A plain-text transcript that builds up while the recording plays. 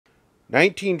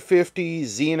1950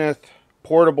 Zenith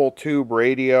portable tube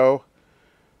radio.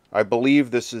 I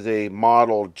believe this is a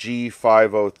model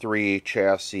G503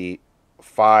 chassis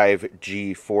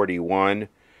 5G41.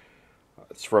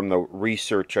 It's from the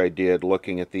research I did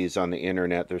looking at these on the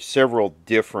internet. There's several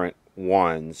different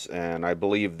ones, and I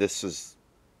believe this is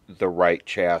the right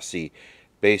chassis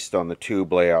based on the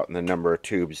tube layout and the number of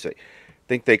tubes. I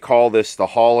think they call this the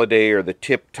Holiday or the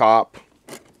Tip Top.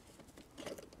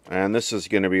 And this is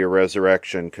going to be a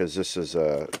resurrection because this is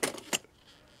a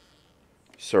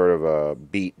sort of a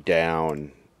beat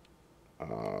down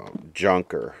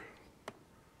junker.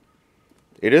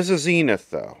 It is a Zenith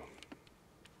though.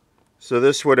 So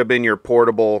this would have been your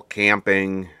portable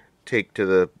camping, take to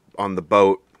the on the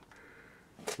boat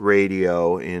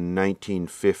radio in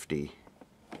 1950.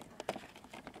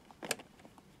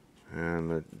 And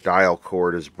the dial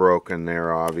cord is broken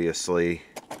there, obviously.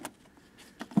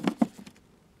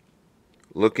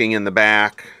 Looking in the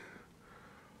back,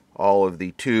 all of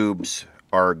the tubes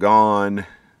are gone.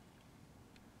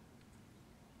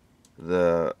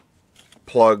 The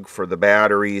plug for the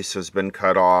batteries has been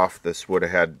cut off. This would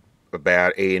have had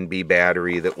a A and B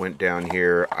battery that went down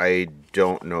here. I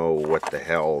don't know what the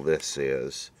hell this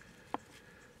is.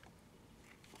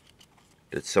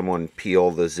 Did someone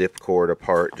peel the zip cord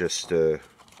apart just to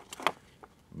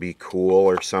be cool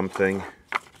or something?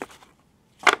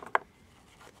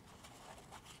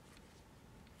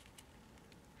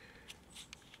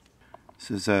 This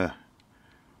is a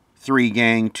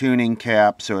 3-gang tuning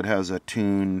cap, so it has a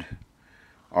tuned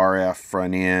RF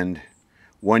front end.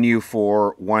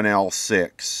 1U4,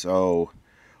 1L6. So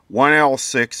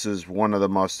 1L6 is one of the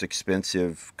most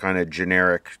expensive kind of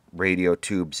generic radio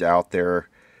tubes out there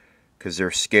because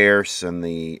they're scarce and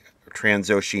the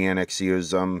transoceanics use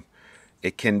them.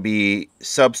 It can be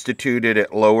substituted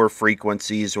at lower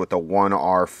frequencies with a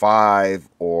 1R5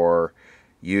 or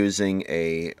using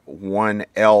a 1LA6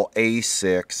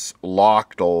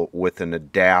 Loctal with an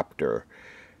adapter.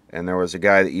 And there was a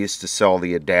guy that used to sell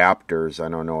the adapters. I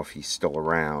don't know if he's still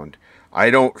around. I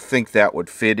don't think that would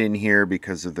fit in here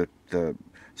because of the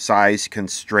size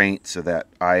constraints of that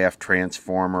IF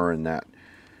transformer and that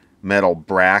metal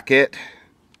bracket.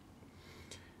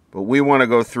 But we want to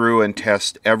go through and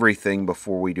test everything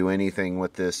before we do anything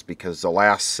with this, because the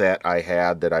last set I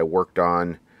had that I worked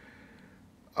on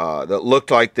that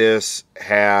looked like this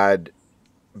had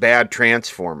bad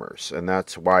transformers, and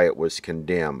that's why it was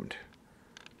condemned.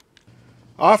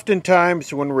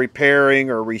 Oftentimes when repairing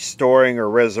or restoring or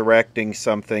resurrecting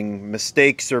something,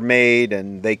 mistakes are made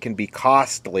and they can be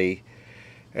costly,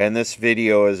 and this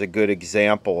video is a good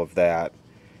example of that.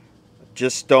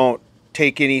 Just don't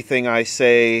take anything I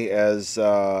say as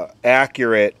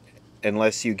accurate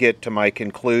unless you get to my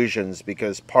conclusions,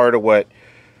 because part of what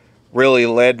really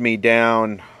led me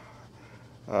down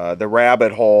the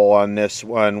rabbit hole on this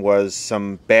one was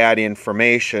some bad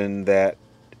information that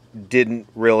didn't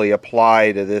really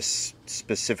apply to this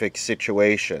specific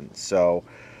situation. So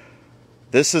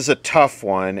this is a tough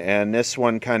one, and this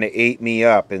one kind of ate me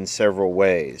up in several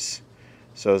ways.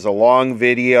 So it's a long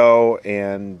video,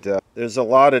 and there's a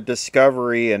lot of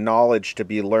discovery and knowledge to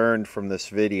be learned from this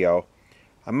video.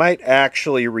 I might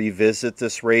actually revisit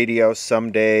this radio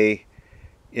someday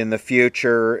in the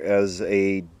future as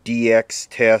a DX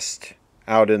test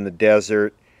out in the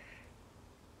desert.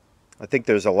 I think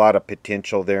there's a lot of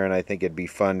potential there, and I think it'd be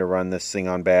fun to run this thing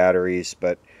on batteries,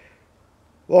 but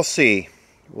we'll see.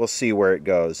 We'll see where it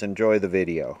goes. Enjoy the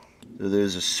video. So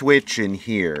there's a switch in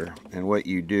here, and what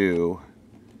you do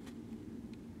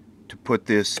to put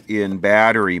this in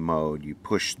battery mode, you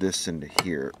push this into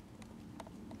here,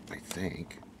 I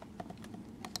think.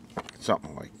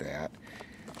 Something like that.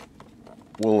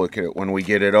 We'll look at it when we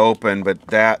get it open, but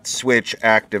that switch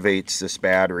activates this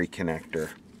battery connector.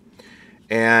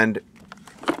 And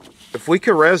if we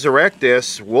can resurrect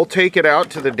this, we'll take it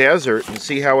out to the desert and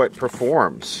see how it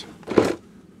performs.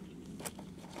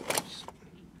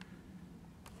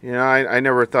 You know, I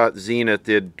never thought Zenith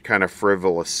did kind of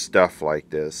frivolous stuff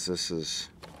like this. This is,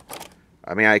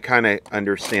 I mean, I kind of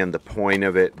understand the point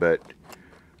of it, but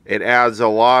it adds a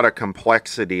lot of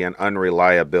complexity and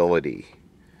unreliability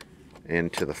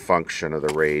into the function of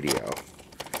the radio.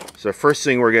 So first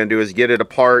thing we're going to do is get it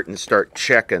apart and start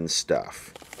checking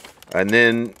stuff, and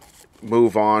then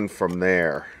move on from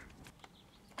there.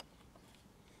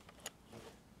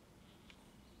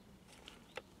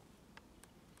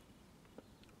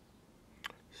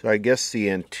 So I guess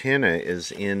the antenna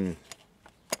is in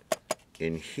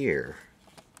here.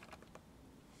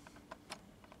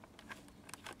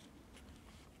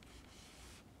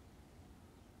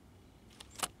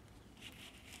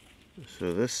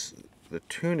 So this the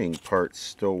tuning part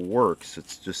still works.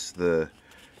 It's just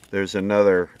there's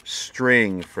another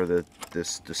string for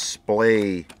this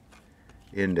display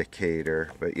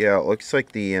indicator. But yeah, it looks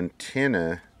like the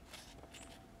antenna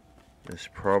is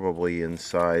probably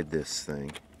inside this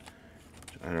thing.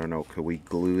 I don't know, could we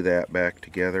glue that back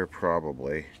together?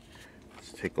 Probably.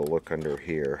 Let's take a look under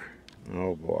here.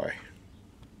 Oh boy.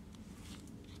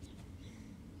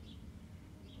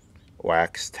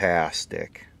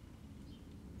 Wax-tastic.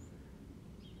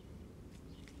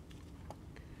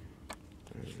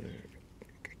 There's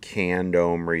a can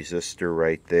dome resistor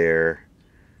right there.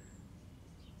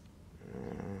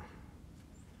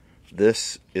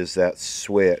 This is that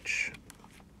switch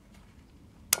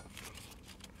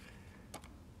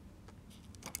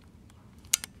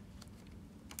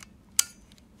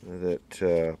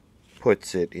that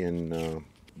puts it in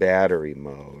battery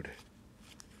mode.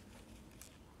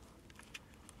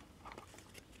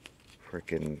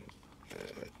 Frickin'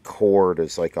 cord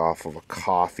is like off of a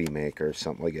coffee maker or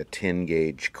something, like a 10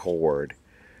 gauge cord.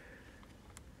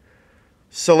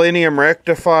 Selenium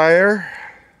rectifier.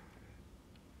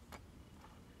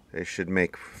 They should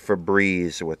make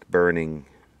Febreze with burning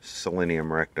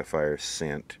selenium rectifier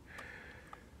scent.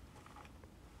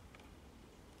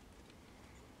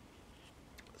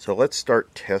 So let's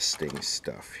start testing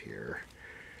stuff here.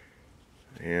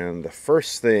 And the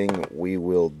first thing we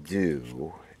will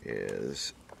do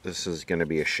is, this is going to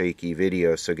be a shaky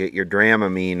video, so get your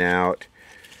Dramamine out.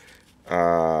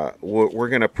 We're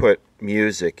going to put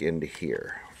music into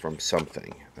here from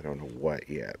something. I don't know what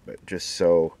yet, but just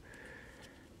so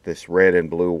this red and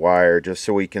blue wire, just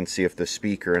so we can see if the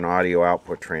speaker and audio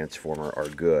output transformer are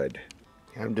good.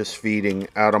 I'm just feeding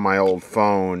out of my old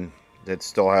phone that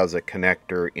still has a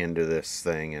connector into this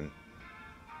thing, and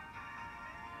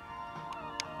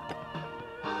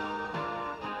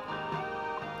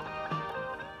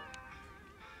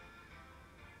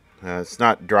it's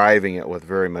not driving it with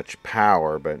very much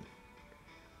power, but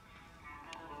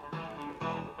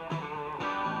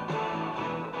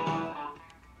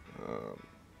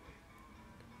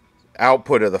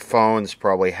output of the phone's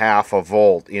probably 0.5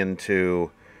 volt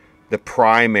into the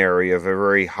primary of a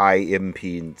very high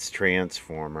impedance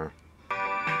transformer.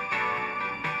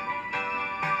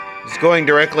 It's going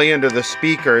directly into the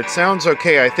speaker. It sounds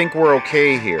okay. I think we're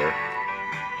okay here.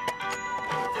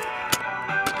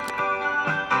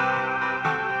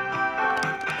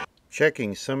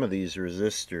 Checking some of these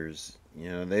resistors, you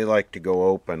know, they like to go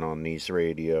open on these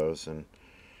radios, and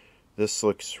this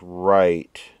looks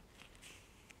right.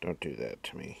 Don't do that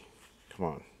to me. Come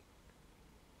on.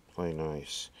 Play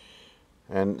nice.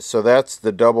 And so that's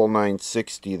the double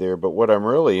 960 there, but what I'm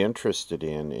really interested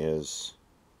in is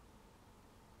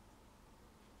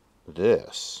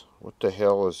this. What the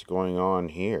hell is going on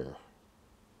here?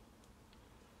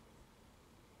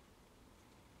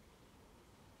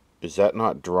 Is that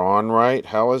not drawn right?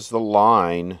 How is the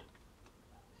line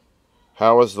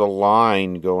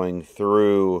going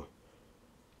through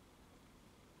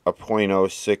a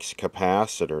 0.06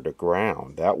 capacitor to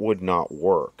ground? That would not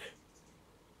work.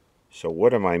 So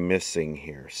what am I missing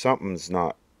here? Something's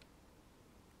not...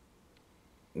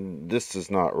 This is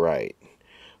not right.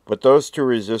 But those two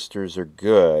resistors are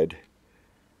good.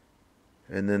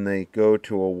 And then they go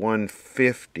to a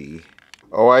 150.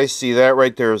 Oh, I see. That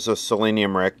right there is a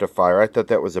selenium rectifier. I thought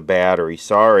that was a battery.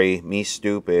 Sorry, me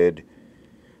stupid.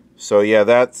 So yeah,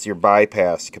 that's your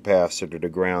bypass capacitor to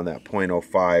ground, that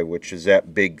 0.05, which is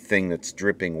that big thing that's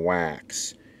dripping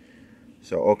wax.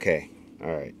 So, okay.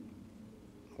 Alright.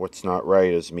 What's not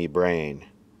right is me brain.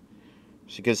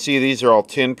 So you can see these are all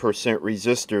 10%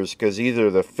 resistors because these are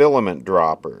the filament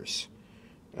droppers.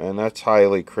 And that's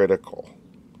highly critical.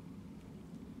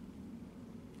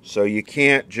 So you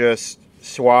can't just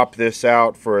swap this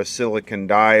out for a silicon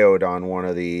diode on one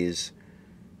of these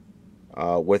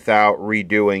without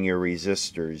redoing your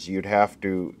resistors. You'd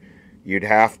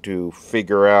have to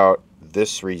figure out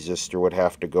this resistor would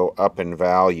have to go up in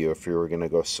value if you were going to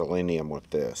go selenium with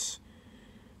this.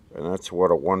 And that's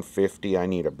what, a 150? I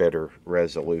need a better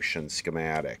resolution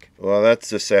schematic. Well, that's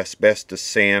this asbestos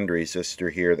sand resistor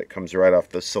here that comes right off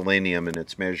the selenium, and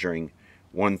it's measuring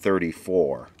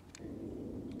 134.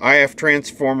 IF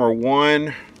transformer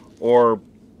 1, or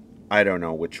I don't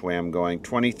know which way I'm going,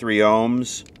 23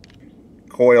 ohms.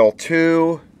 Coil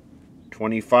 2,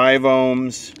 25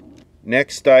 ohms.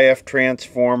 Next IF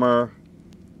transformer,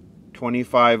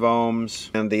 25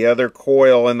 ohms. And the other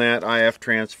coil in that IF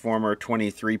transformer,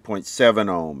 23.7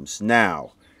 ohms.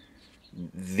 Now,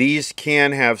 these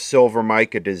can have silver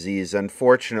mica disease.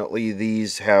 Unfortunately,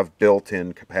 these have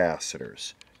built-in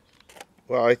capacitors.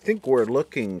 Well, I think we're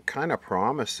looking kind of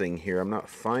promising here. I'm not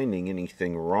finding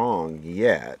anything wrong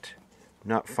yet. I'm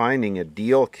not finding a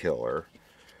deal killer.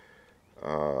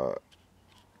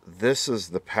 This is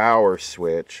the power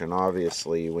switch, and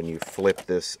obviously when you flip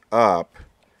this up,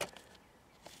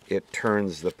 it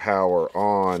turns the power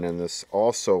on, and this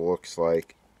also looks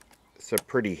like it's a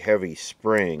pretty heavy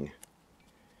spring.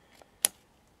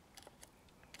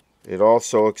 It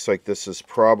also looks like this is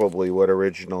probably what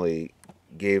originally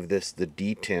gave this the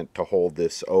detent to hold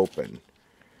this open.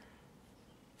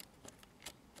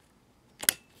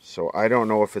 So I don't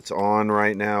know if it's on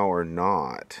right now or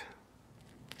not.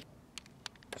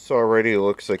 This already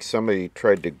looks like somebody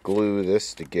tried to glue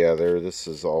this together. This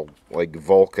is all like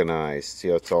vulcanized. See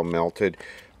how it's all melted?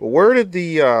 But where did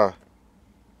the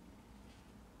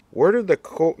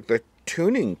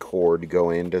tuning cord go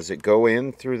in? Does it go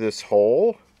in through this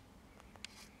hole?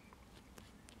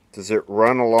 Does it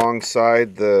run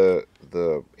alongside the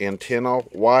antenna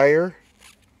wire?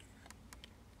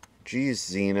 Geez,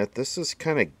 Zenith, this is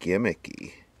kind of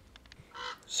gimmicky.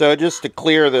 So just to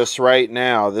clear this right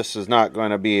now, this is not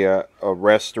going to be a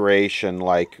restoration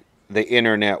like the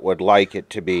internet would like it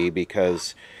to be,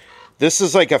 because this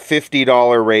is like a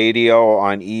 $50 radio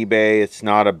on eBay. It's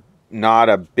not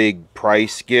a big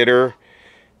price getter,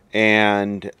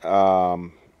 and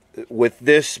with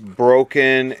this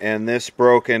broken and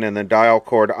the dial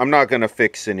cord, I'm not going to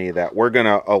fix any of that. We're going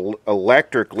to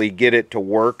electrically get it to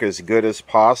work as good as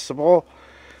possible,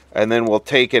 and then we'll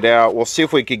take it out. We'll see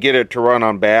if we could get it to run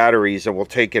on batteries, and we'll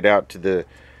take it out to the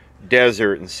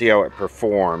desert and see how it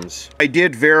performs. I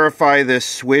did verify this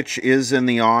switch is in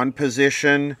the on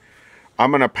position.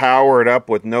 I'm going to power it up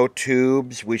with no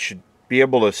tubes. We should be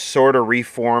able to sort of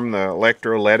reform the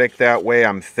electrolytic that way,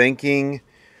 I'm thinking.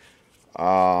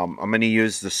 I'm going to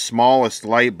use the smallest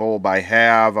light bulb I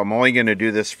have. I'm only going to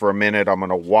do this for a minute. I'm going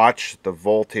to watch the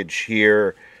voltage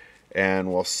here,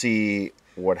 and we'll see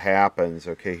what happens.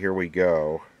 Okay, here we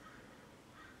go.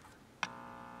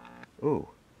 Ooh.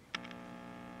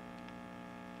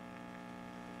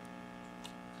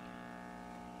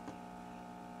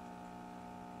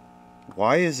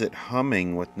 Why is it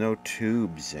humming with no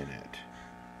tubes in it?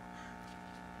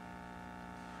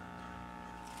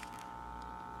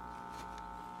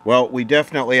 Well, we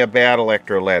definitely have bad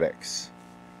electrolytics.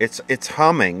 It's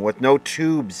humming with no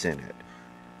tubes in it.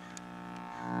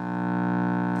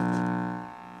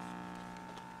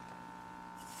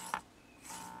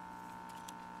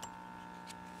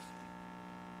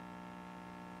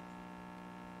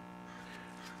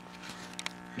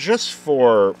 Just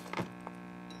for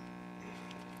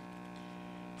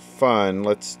fun,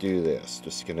 let's do this.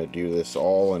 Just gonna do this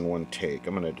all in one take.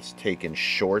 I'm gonna just take and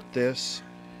short this.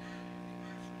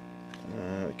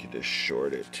 I could just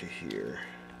short it to here.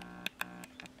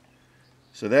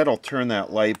 So that'll turn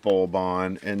that light bulb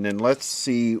on, and then let's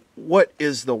see what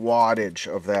is the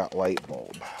wattage of that light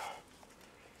bulb.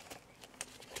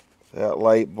 That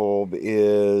light bulb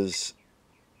is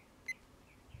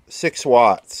 6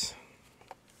 watts.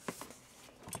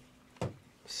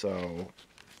 So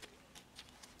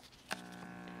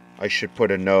I should put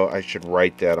a note, I should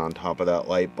write that on top of that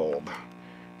light bulb.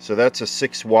 So that's a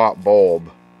 6-watt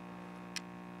bulb.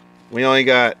 We only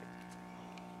got,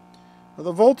 well,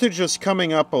 the voltage is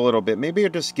coming up a little bit. Maybe I'll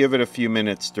just give it a few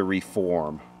minutes to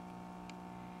reform.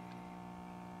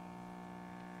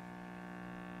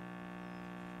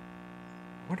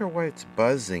 I wonder why it's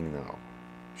buzzing though.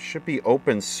 It should be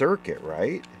open circuit,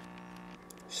 right?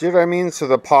 See what I mean? So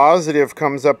the positive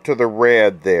comes up to the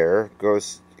red there,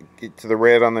 goes to the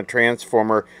red on the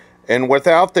transformer, and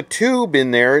without the tube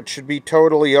in there, it should be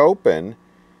totally open.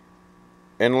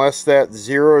 Unless that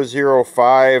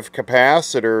 005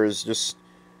 capacitor is just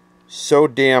so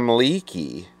damn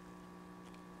leaky.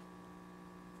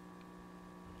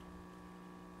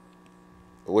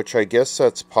 Which I guess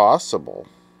that's possible.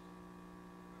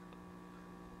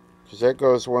 Because that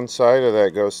goes, one side of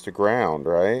that goes to ground,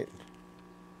 right?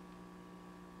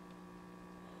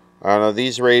 I don't know,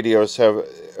 these radios have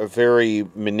a very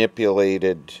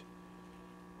manipulated...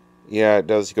 Yeah, it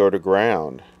does go to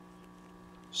ground.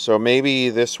 So maybe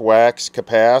this wax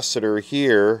capacitor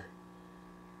here,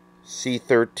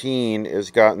 C13, has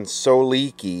gotten so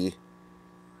leaky.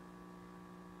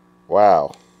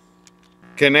 Wow.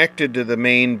 Connected to the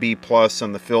main B plus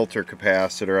on the filter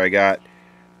capacitor, I got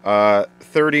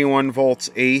 31 volts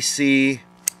AC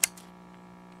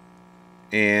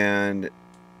and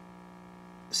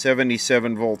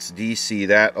 77 volts DC.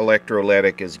 That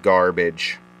electrolytic is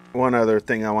garbage. One other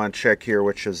thing I want to check here,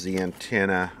 which is the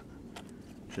antenna.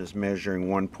 Just measuring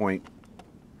 1 point.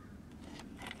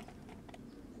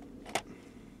 I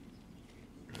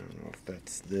don't know if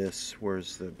What's this?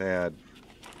 Where's the bad?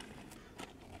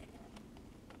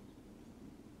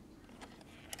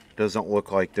 Doesn't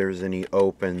look like there's any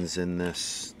opens in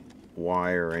this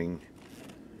wiring.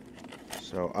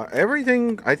 So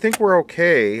everything, I think we're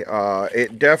okay.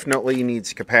 It definitely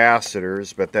needs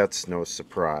capacitors, but that's no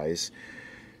surprise.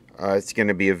 It's going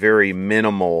to be a very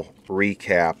minimal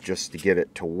recap just to get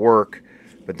it to work.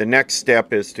 But the next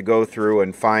step is to go through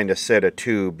and find a set of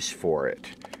tubes for it.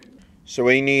 So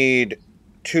we need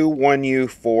two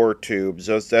 1U4 tubes.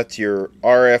 That's your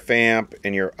RF amp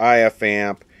and your IF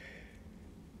amp.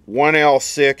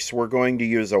 1L6, we're going to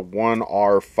use a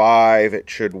 1R5. It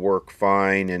should work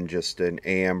fine in just an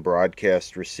AM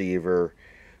broadcast receiver.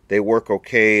 They work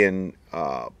okay in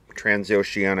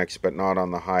transoceanics, but not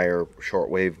on the higher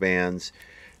shortwave bands.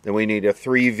 Then we need a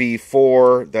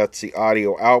 3V4, that's the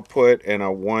audio output, and a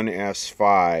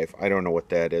 1S5. I don't know what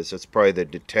that is. It's probably the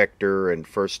detector and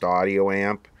first audio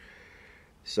amp.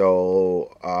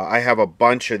 So I have a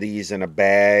bunch of these in a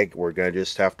bag. We're going to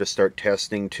just have to start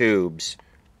testing tubes.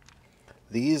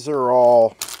 These are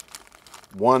all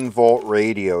 1-volt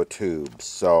radio tubes,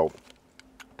 so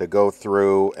to go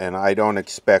through, and I don't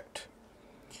expect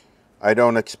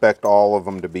all of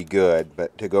them to be good,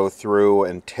 but to go through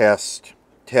and test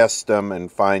them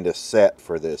and find a set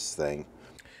for this thing.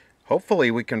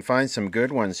 Hopefully we can find some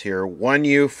good ones here.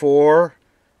 1U4,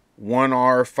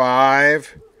 1R5,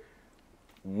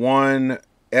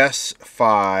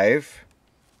 1S5.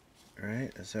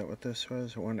 Right, is that what this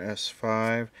was?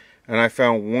 1S5. And I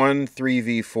found one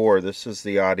 3V4. This is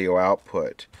the audio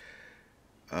output.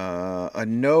 A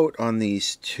note on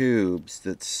these tubes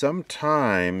that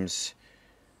sometimes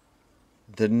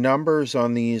the numbers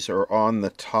on these are on the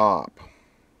top.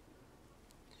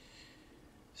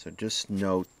 So just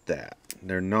note that.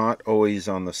 They're not always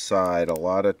on the side. A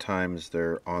lot of times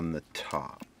they're on the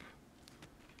top.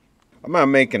 I'm going to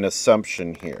make an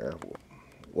assumption here.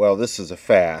 Well, this is a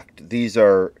fact. These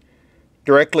are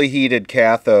directly heated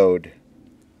cathode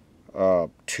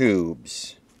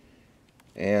tubes,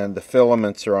 and the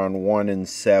filaments are on 1 and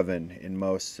 7 in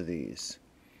most of these.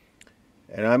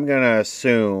 And I'm going to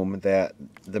assume that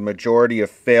the majority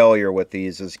of failure with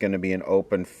these is going to be an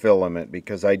open filament,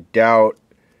 because I doubt,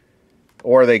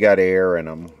 or they got air in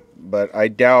them, but I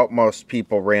doubt most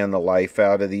people ran the life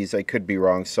out of these. I could be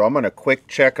wrong. So I'm going to quick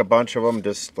check a bunch of them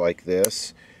just like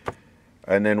this,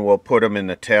 and then we'll put them in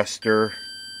the tester.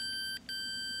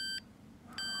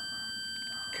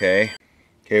 Okay,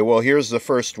 well, here's the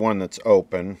first one that's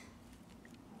open.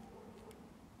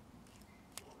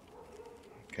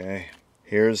 Okay,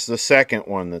 here's the second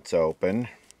one that's open.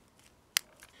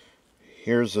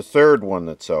 Here's the third one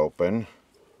that's open.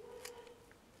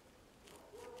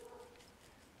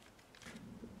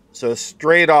 So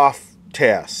straight off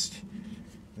test.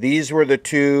 These were the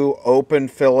two open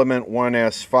filament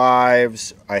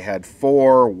 1S5s. I had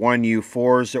 4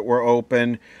 1U4s that were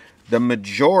open. The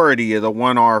majority of the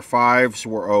 1R5s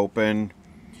were open.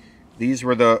 These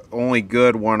were the only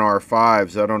good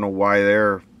 1R5s. I don't know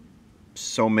why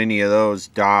so many of those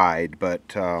died, but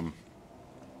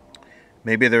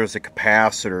maybe there's a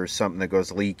capacitor or something that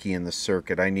goes leaky in the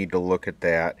circuit. I need to look at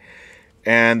that.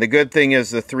 And the good thing is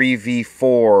the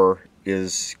 3V4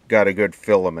 is got a good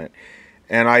filament.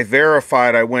 And I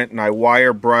verified, I went and I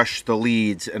wire brushed the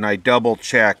leads and I double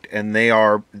checked, and they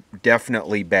are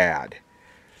definitely bad.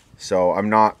 So I'm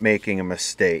not making a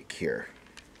mistake here.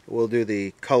 We'll do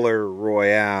the Color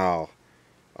Royale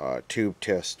tube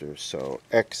tester. So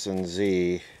X and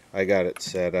Z, I got it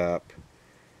set up.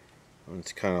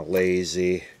 It's kind of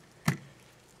lazy.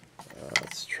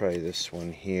 Let's try this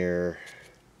one here.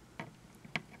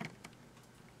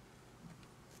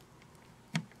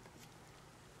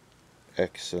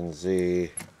 X and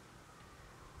Z.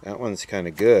 That one's kind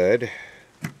of good.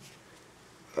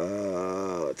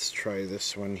 Let's try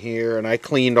this one here. And I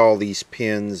cleaned all these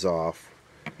pins off.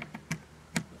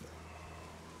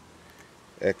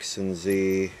 X and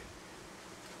Z.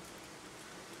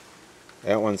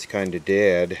 That one's kind of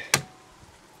dead.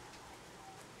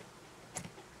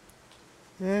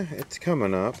 It's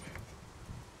coming up.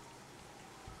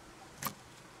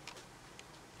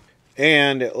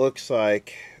 And it looks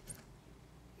like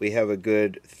we have a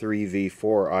good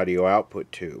 3V4 audio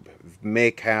output tube.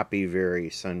 Make happy, very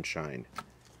sunshine.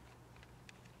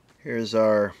 Here's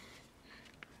our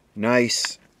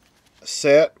nice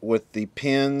set with the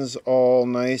pins all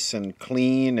nice and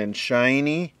clean and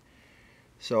shiny.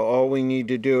 So all we need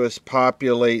to do is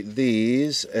populate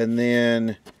these and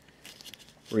then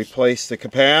replace the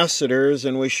capacitors,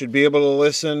 and we should be able to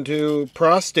listen to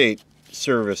prostate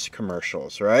service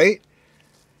commercials, right?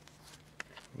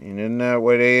 And isn't that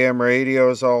what AM radio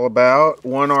is all about?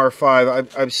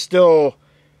 1R5. I'm still...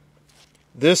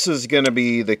 This is going to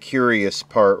be the curious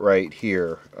part right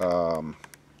here.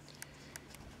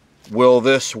 Will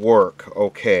this work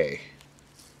okay?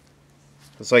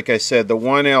 Because like I said, the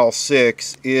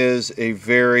 1L6 is a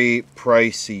very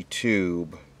pricey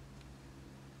tube.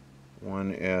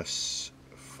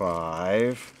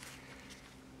 1S5.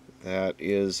 That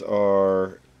is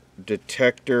our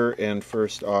detector and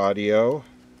first audio.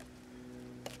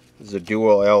 This is a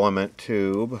dual element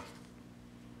tube.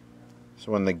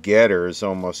 So when the getter is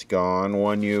almost gone,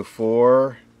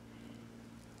 1U4.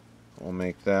 We'll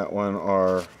make that one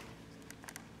our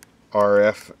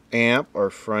RF amp,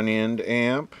 our front end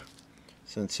amp,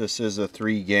 since this is a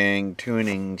 3-gang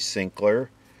tuning syncler.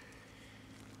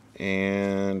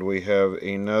 And we have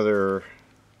another,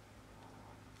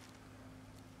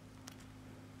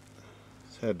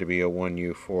 this had to be a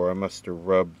 1U4. I must have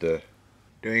rubbed the,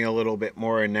 doing a little bit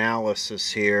more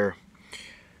analysis here.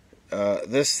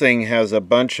 This thing has a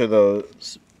bunch of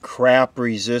those crap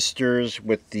resistors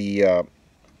with the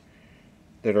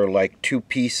that are like 2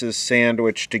 pieces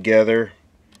sandwiched together.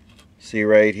 See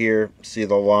right here? See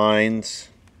the lines?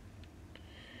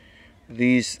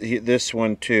 This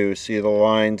one too. See the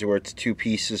lines where it's 2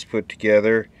 pieces put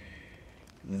together?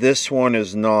 This one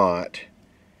is not.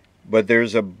 But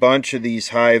there's a bunch of these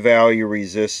high value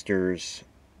resistors.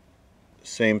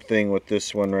 Same thing with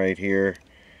this one right here.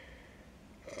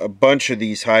 A bunch of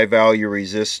these high value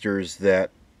resistors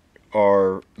that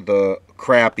are the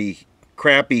crappy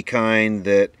kind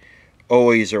that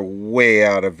always are way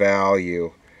out of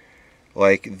value.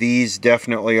 Like these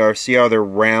definitely are. See how they're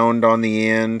round on the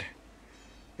end?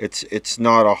 It's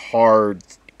not a hard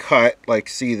cut. Like,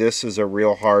 see, this is a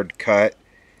real hard cut.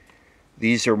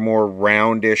 These are more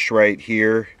roundish right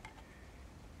here.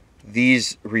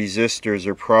 These resistors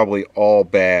are probably all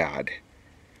bad.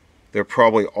 They're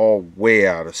probably all way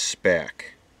out of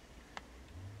spec.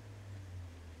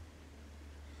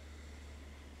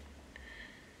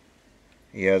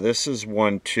 Yeah, this is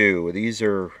one too. These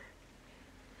are...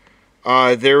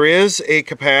 there is a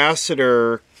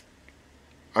capacitor.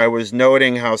 I was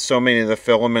noting how so many of the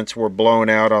filaments were blown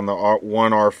out on the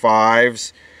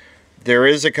 1R5s. There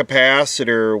is a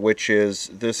capacitor, which is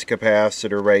this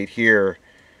capacitor right here,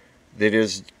 that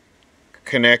is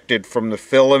connected from the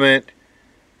filament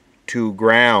to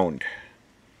ground.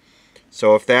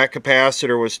 So if that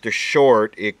capacitor was to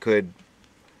short, it could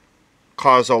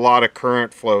cause a lot of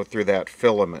current flow through that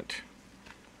filament.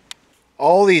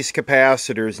 All these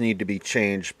capacitors need to be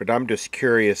changed, but I'm just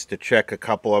curious to check a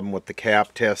couple of them with the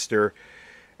cap tester.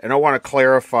 And I want to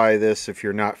clarify this if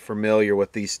you're not familiar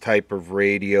with these type of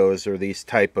radios or these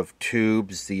type of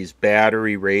tubes, these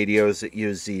battery radios that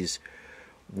use these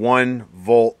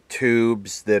 1-volt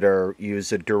tubes that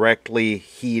use a directly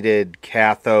heated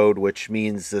cathode, which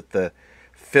means that the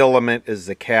filament is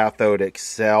the cathode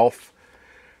itself.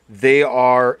 They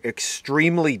are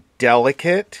extremely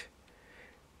delicate,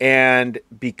 and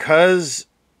because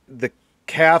the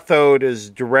cathode is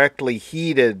directly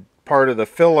heated, part of the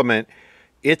filament,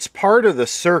 it's part of the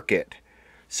circuit.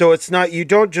 So it's not, you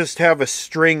don't just have a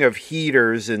string of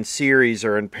heaters in series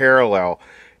or in parallel.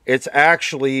 It's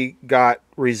actually got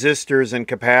resistors and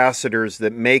capacitors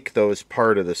that make those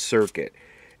part of the circuit.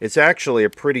 It's actually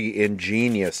a pretty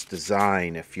ingenious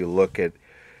design if you look at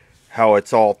how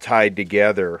it's all tied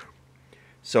together.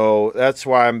 So that's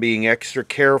why I'm being extra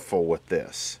careful with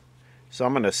this. So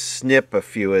I'm going to snip a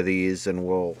few of these and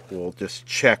we'll just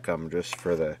check them just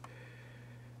for the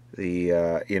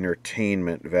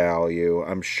entertainment value.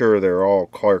 I'm sure they're all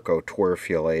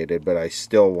Clarko-twerfulated, but I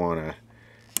still want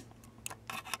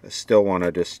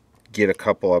to just get a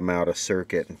couple of them out of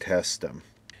circuit and test them.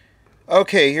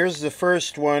 Okay, here's the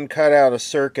first one cut out of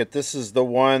circuit. This is the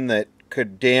one that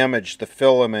could damage the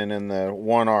filament in the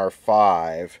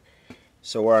 1R5.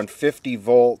 So we're on 50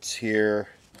 volts here.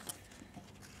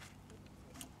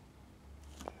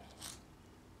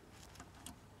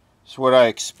 It's what I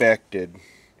expected.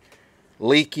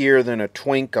 Leakier than a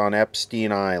twink on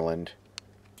Epstein Island.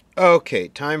 Okay,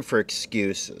 time for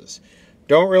excuses.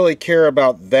 Don't really care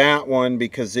about that one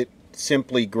because it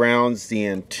simply grounds the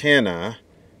antenna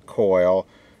coil.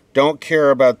 Don't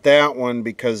care about that one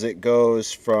because it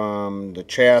goes from the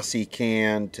chassis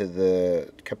can to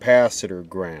the capacitor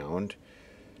ground.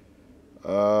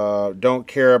 Don't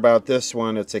care about this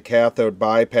one. It's a cathode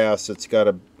bypass. It's got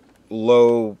a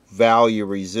low value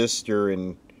resistor,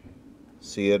 and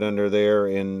see it under there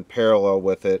in parallel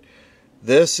with it.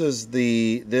 This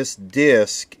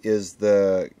disc is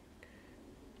the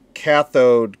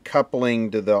cathode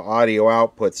coupling to the audio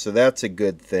output, so that's a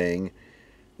good thing.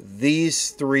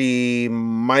 These three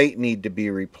might need to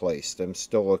be replaced. I'm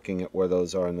still looking at where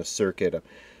those are in the circuit.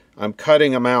 I'm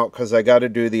cutting them out because I got to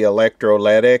do the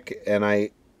electrolytic, and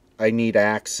I need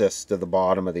access to the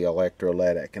bottom of the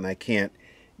electrolytic, and I can't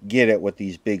get it with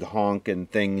these big honking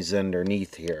things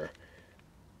underneath here.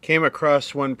 Came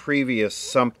across one previous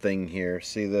something here.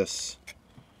 See this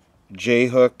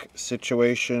J-hook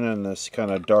situation and this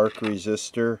kind of dark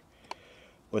resistor.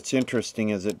 What's interesting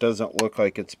is it doesn't look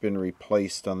like it's been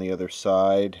replaced on the other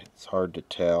side. It's hard to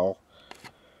tell.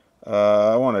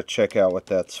 I want to check out what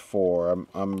that's for.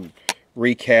 I'm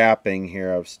recapping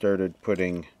here. I've started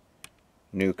putting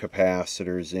new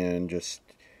capacitors in, just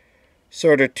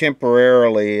sort of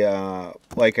temporarily.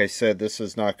 Like I said, this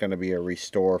is not going to be a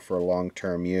restore for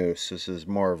long-term use. This is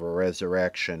more of a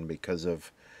resurrection because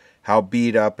of how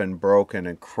beat up and broken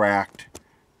and cracked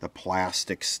the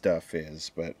plastic stuff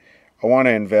is. But I want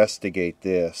to investigate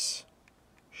this.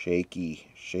 Shaky,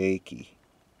 shaky.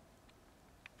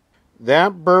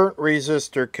 That burnt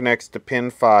resistor connects to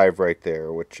pin 5 right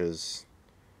there, which is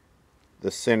the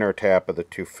center tap of the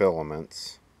two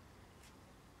filaments.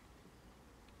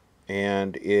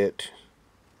 And it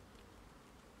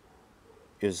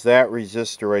is that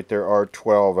resistor right there,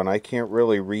 R12, and I can't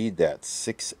really read that.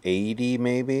 680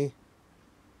 maybe?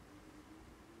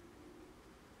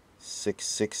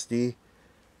 660?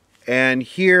 And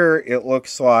here it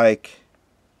looks like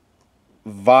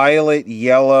violet,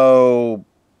 yellow,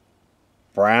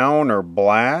 brown, or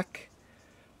black.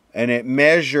 And it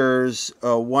measures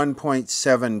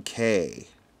 1.7K.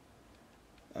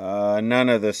 None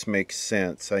of this makes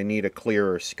sense. I need a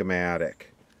clearer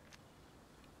schematic.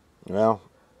 Well,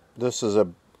 this is a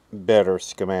better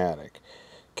schematic.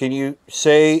 Can you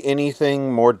say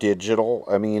anything more digital?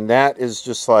 I mean, that is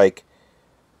just like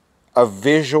a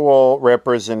visual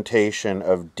representation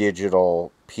of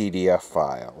digital PDF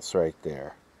files right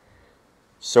there.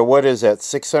 So what is that,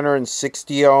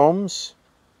 660 ohms?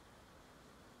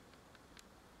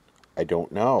 I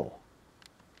don't know.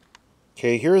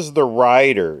 Okay, here's the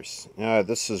riders.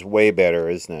 This is way better,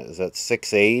 isn't it? Is that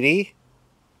 680?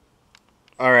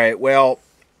 All right, well,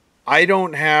 I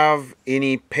don't have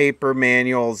any paper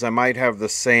manuals. I might have the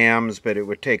SAMs, but it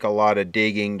would take a lot of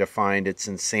digging to find. It's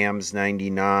in SAMs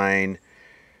 99.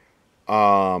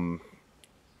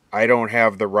 I don't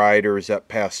have the riders up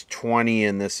past 20,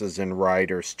 and this is in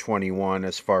riders 21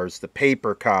 as far as the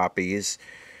paper copies.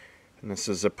 And this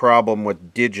is a problem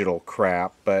with digital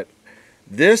crap, but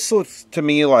this looks to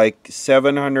me like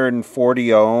 740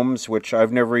 ohms, which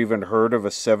I've never even heard of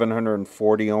a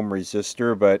 740 ohm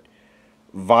resistor, but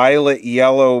violet,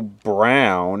 yellow,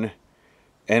 brown,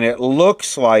 and it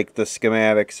looks like the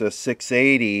schematic says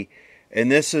 680,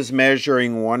 and this is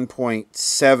measuring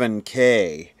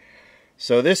 1.7K.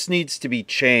 So this needs to be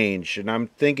changed, and I'm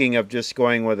thinking of just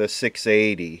going with a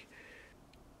 680.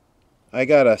 I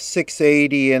got a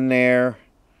 680 in there,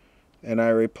 and I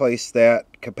replaced that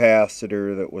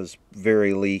capacitor that was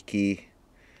very leaky.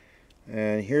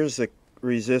 And here's the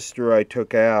resistor I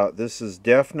took out. This is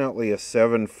definitely a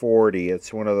 740.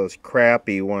 It's one of those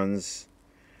crappy ones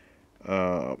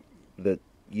that,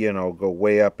 you know, go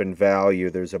way up in value.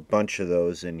 There's a bunch of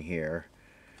those in here.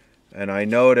 And I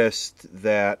noticed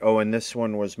that, oh, and this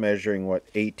one was measuring, what,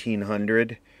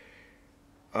 1800?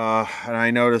 And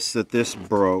I noticed that this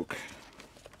broke.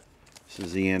 This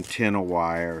is the antenna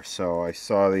wire, so I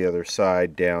saw the other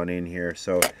side down in here.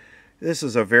 So this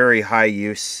is a very high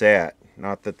use set.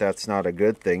 Not that that's not a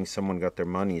good thing. Someone got their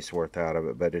money's worth out of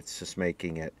it, but it's just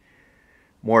making it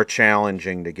more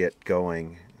challenging to get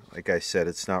going. Like I said,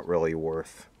 it's not really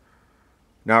worth.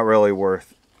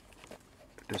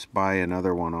 Just buy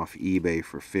another one off eBay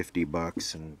for 50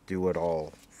 bucks and do it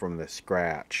all from the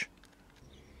scratch.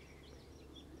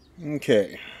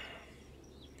 Okay.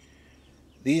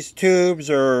 These tubes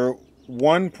are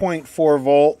 1.4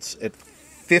 volts at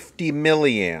 50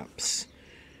 milliamps.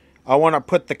 I want to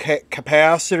put the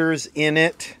capacitors in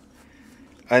it,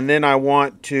 and then I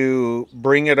want to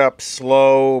bring it up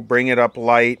slow, bring it up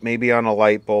light, maybe on a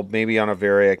light bulb, maybe on a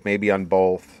variac, maybe on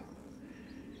both.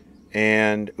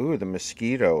 And, ooh, the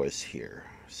mosquito is here.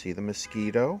 See the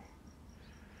mosquito?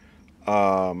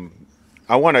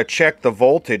 I want to check the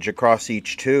voltage across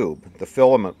each tube, the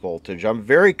filament voltage. I'm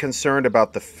very concerned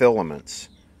about the filaments.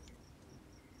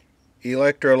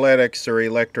 Electrolytics or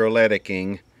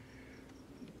electrolyticking.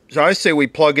 So I say we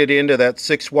plug it into that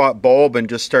 6-watt bulb and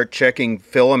just start checking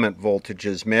filament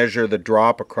voltages. Measure the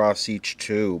drop across each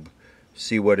tube.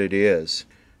 See what it is.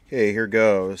 Okay, here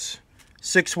goes.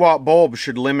 6-watt bulb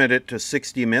should limit it to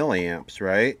 60 milliamps,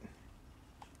 right?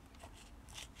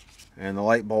 And the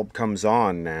light bulb comes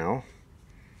on now.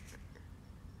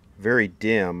 very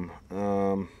dim.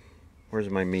 Where's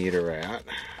my meter at?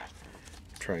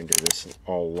 I'm trying to do this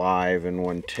all live in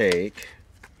one take.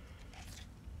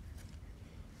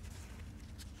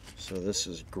 So this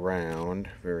is ground,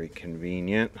 very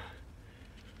convenient.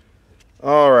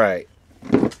 All right,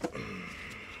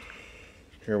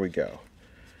 here we go.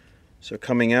 So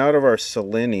coming out of our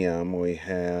selenium, we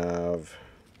have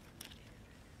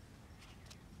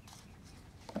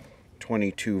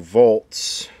 22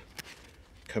 volts.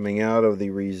 Coming out of the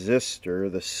resistor,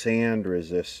 the sand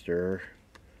resistor,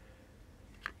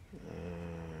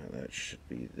 that should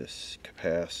be this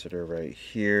capacitor right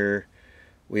here.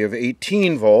 We have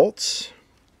 18 volts.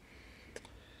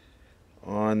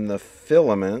 On the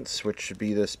filaments, which should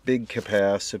be this big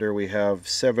capacitor, we have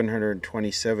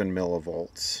 727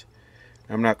 millivolts.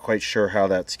 I'm not quite sure how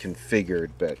that's configured,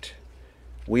 but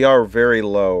we are very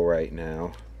low right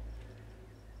now.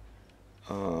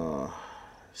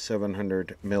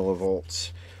 700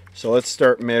 millivolts. So let's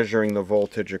start measuring the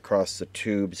voltage across the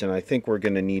tubes, and I think we're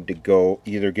going to need to go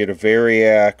either get a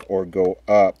variac or go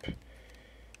up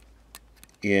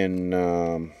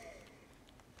in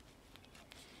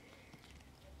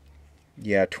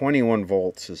yeah, 21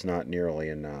 volts is not nearly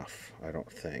enough, I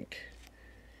don't think.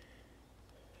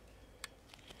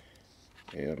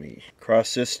 Okay, let me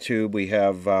cross this tube. We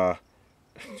have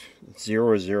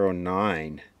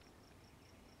 009.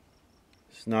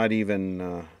 It's not even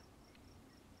is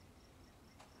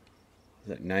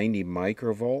that 90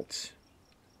 microvolts?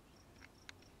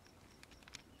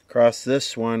 Across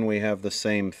this one we have the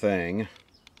same thing.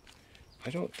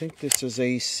 I don't think this is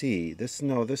AC.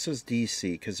 No, this is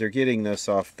DC, because they're getting this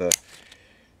off the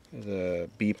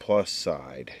B plus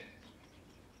side.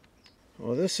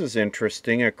 Well, this is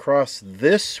interesting. Across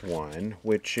this one,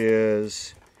 which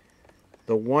is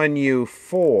the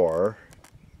 1U4,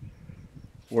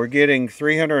 we're getting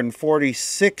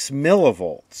 346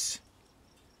 millivolts.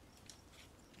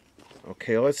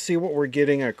 Okay, let's see what we're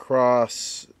getting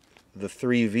across the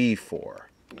 3V4.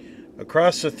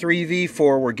 Across the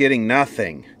 3V4, we're getting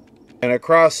nothing. And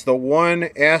across the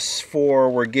 1S4,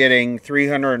 we're getting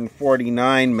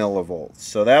 349 millivolts.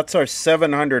 So that's our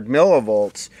 700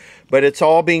 millivolts, but it's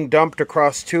all being dumped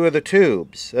across two of the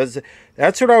tubes.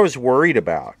 That's what I was worried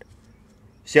about.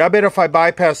 See, I bet if I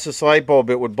bypass this light bulb,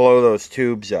 it would blow those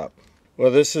tubes up.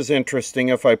 Well, this is interesting.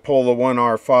 If I pull the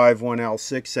 1R5,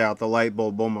 1L6 out, the light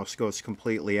bulb almost goes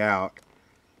completely out.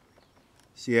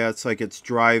 So yeah, it's like it's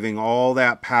driving all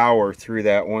that power through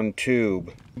that one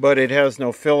tube. But it has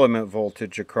no filament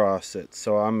voltage across it,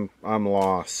 so I'm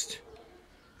lost.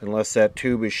 Unless that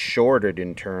tube is shorted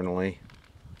internally.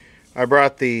 I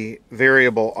brought the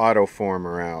variable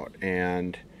autoformer out,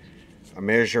 and I'm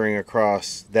measuring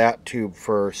across that tube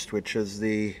first, which is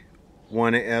the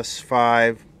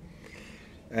 1S5.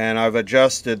 And I've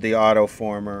adjusted the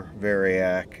autoformer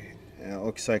variac. And it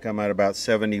looks like I'm at about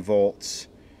 70 volts.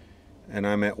 And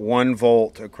I'm at 1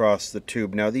 volt across the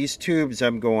tube. Now these tubes,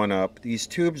 I'm going up. These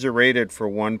tubes are rated for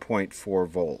 1.4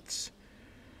 volts.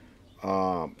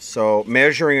 So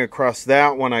measuring across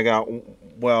that one, I got,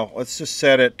 well, let's just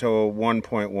set it to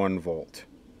 1.1 volt.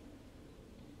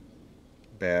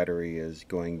 Battery is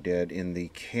going dead in the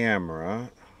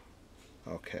camera.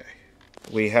 Okay.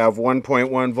 We have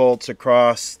 1.1 volts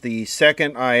across the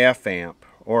second IF amp,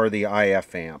 or the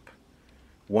IF amp,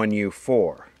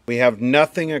 1U4. We have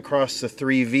nothing across the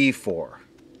 3V4.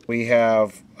 We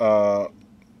have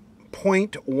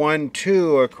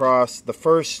 0.12 across the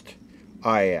first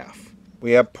IF.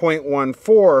 We have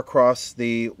 0.14 across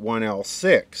the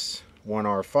 1L6,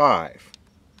 1R5.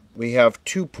 We have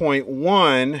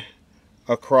 2.1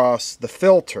 across the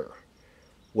filter,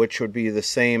 which would be the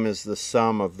same as the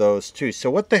sum of those two.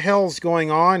 So what the hell's going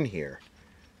on here?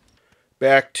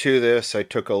 Back to this, I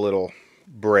took a little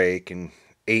break and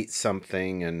ate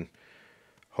something, and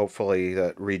hopefully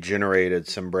that regenerated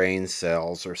some brain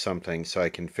cells or something so I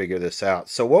can figure this out.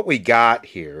 So what we got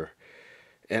here,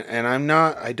 and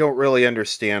I don't really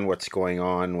understand what's going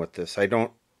on with this. I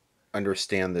don't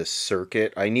understand this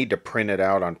circuit. I need to print it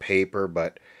out on paper,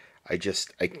 but I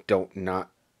don't,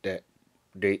 not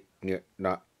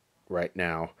right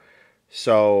now.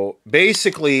 So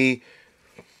basically,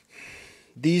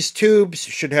 these tubes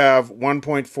should have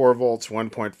 1.4 volts,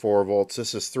 1.4 volts.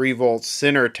 This is 3 volts,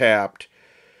 center tapped,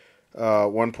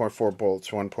 1.4 volts,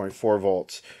 1.4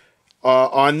 volts.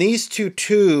 On these two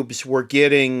tubes, we're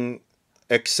getting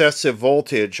excessive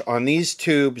voltage. On these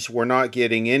tubes, we're not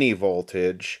getting any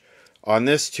voltage. On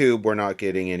this tube, we're not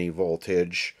getting any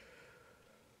voltage.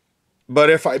 But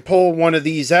if I pull one of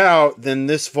these out, then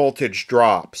this voltage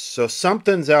drops. So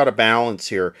something's out of balance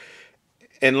here.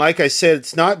 And like I said,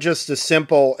 it's not just as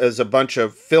simple as a bunch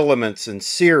of filaments in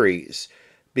series,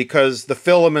 because the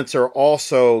filaments are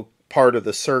also part of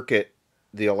the circuit,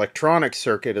 the electronic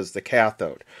circuit as the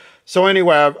cathode. So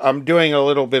anyway, I'm doing a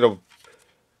little bit of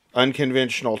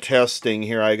unconventional testing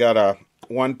here. I got a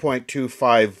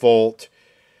 1.25 volt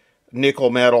nickel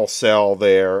metal cell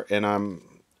there, and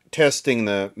I'm testing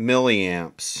the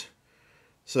milliamps.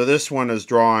 So this one is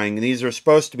drawing, these are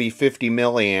supposed to be 50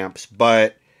 milliamps,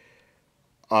 but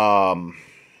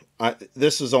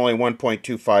this is only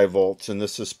 1.25 volts, and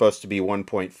this is supposed to be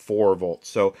 1.4 volts.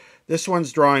 So this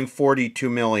one's drawing 42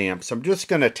 milliamps. I'm just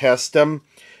going to test them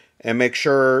and make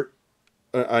sure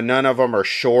none of them are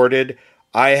shorted.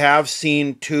 I have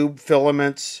seen tube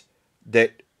filaments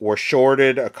that were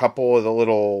shorted. A couple of the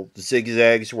little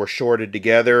zigzags were shorted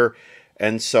together,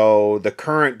 and so the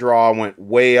current draw went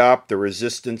way up, the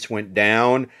resistance went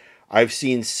down. I've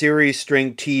seen series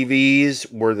string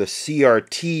TVs where the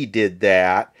CRT did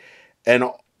that, and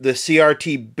the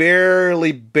CRT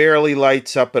barely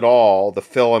lights up at all, the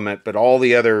filament, but all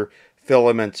the other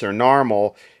filaments are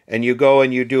normal. And you go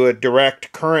and you do a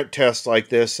direct current test like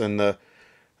this, and the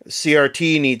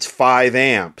CRT needs 5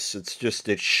 amps. It's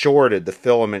shorted, the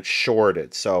filament's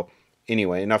shorted. So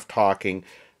anyway, enough talking.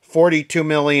 42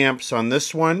 milliamps on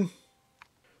this one.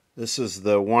 This is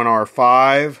the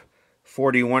 1R5.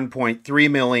 41.3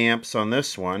 milliamps on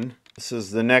this one. This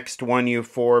is the next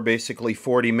 1U4, basically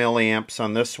 40 milliamps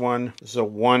on this one. This is a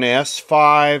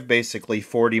 1S5, basically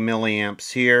 40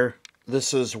 milliamps here.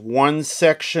 This is one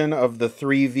section of the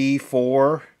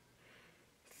 3V4,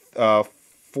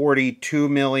 42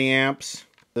 milliamps.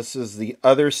 This is the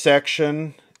other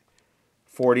section,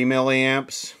 40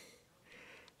 milliamps.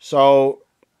 So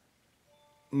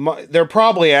they're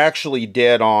probably actually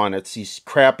dead on. It's these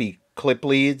crappy clip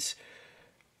leads.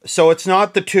 So it's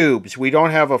not the tubes. We don't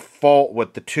have a fault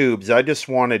with the tubes. I just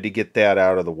wanted to get that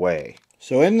out of the way.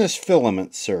 So in this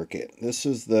filament circuit, this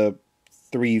is the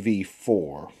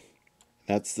 3V4.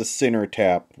 That's the center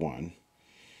tap one.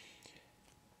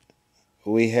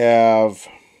 We have,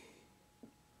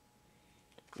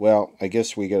 well, I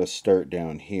guess we got to start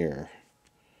down here.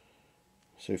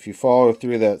 So if you follow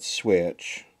through that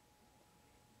switch,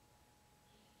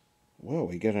 whoa,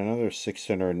 we get another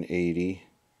 680.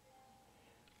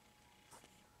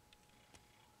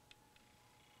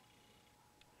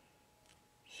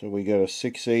 So we got a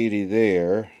 680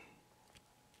 there,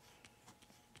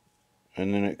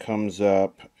 and then it comes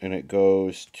up and it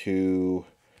goes to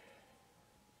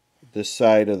this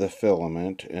side of the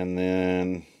filament, and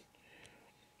then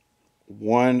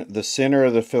the center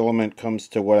of the filament comes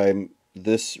to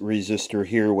this resistor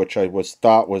here, which I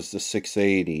thought was the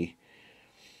 680,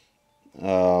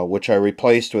 which I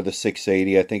replaced with a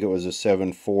 680. I think it was a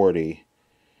 740.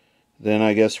 Then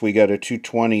I guess we got a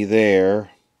 220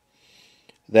 there.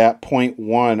 That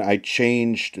 0.1, I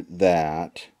changed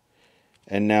that,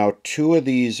 and now 2 of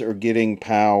these are getting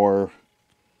power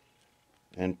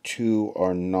and 2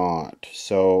 are not.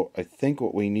 So I think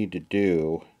what we need to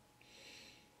do,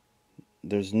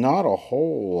 there's not a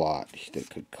whole lot that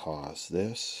could cause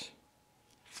this.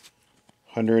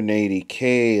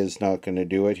 180K is not going to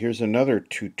do it. Here's another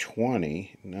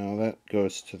 220. Now that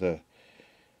goes to the...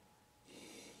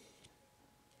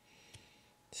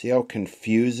 See how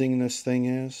confusing this thing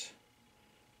is?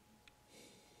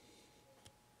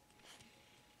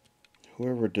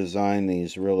 Whoever designed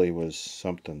these really was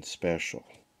something special.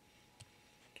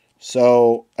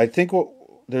 So I think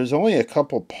there's only a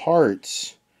couple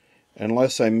parts,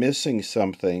 unless I'm missing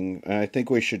something, and I think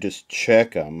we should just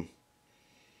check them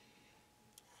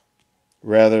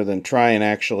rather than try and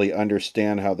actually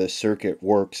understand how this circuit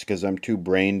works, because I'm too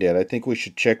brain dead. I think we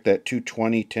should check that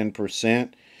 220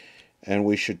 10%. And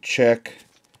we should check,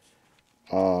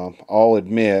 I'll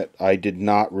admit, I did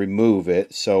not remove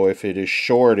it. So if it is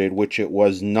shorted, which it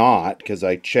was not, because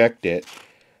I checked it,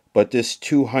 but this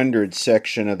 200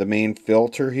 section of the main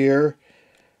filter here,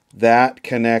 that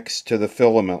connects to the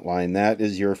filament line. That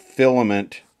is your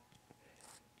filament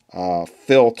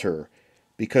filter.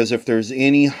 Because if there's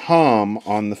any hum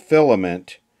on the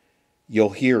filament,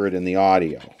 you'll hear it in the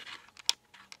audio.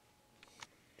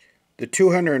 The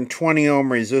 220 ohm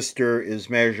resistor is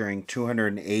measuring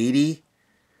 280.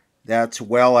 That's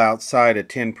well outside of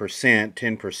 10%.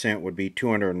 10% would be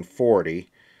 240.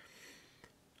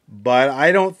 But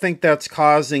I don't think that's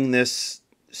causing this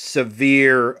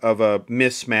severe of a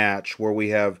mismatch where we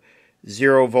have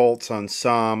 0 volts on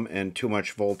some and too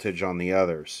much voltage on the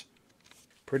others.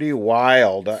 Pretty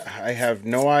wild. I have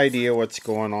no idea what's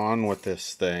going on with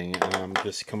this thing, and I'm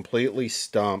just completely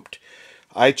stumped.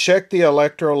 I checked the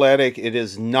electrolytic. It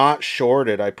is not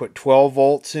shorted. I put 12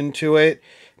 volts into it,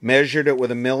 measured it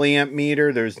with a milliamp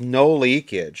meter. There's no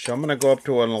leakage. So I'm going to go up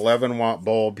to an 11 watt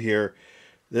bulb here.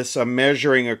 This I'm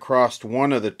measuring across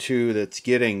one of the two that's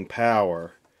getting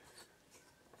power.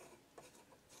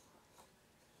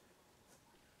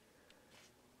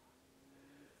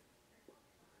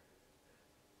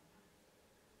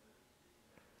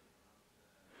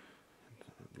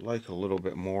 I'd like a little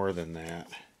bit more than that.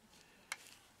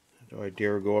 Do I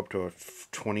dare go up to a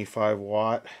 25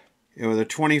 watt? You know, the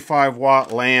 25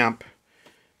 watt lamp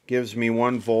gives me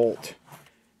 1 volt.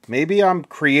 Maybe I'm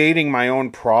creating my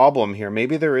own problem here.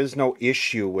 Maybe there is no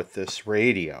issue with this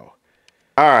radio.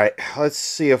 Alright, let's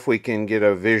see if we can get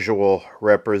a visual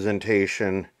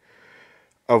representation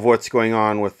of what's going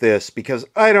on with this. Because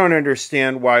I don't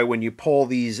understand why when you pull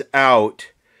these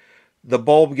out, the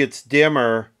bulb gets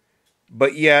dimmer,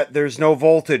 but yet there's no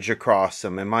voltage across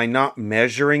them. Am I not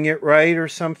measuring it right or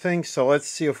something? So let's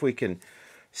see if we can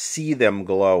see them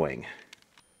glowing.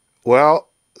 Well,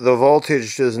 the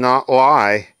voltage does not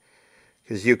lie,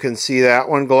 because you can see that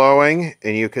one glowing,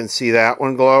 and you can see that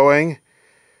one glowing,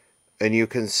 and you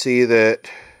can see that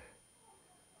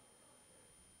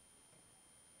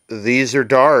these are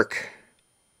dark.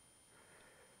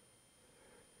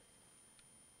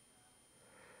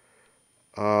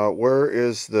 Where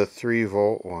is the 3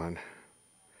 volt one?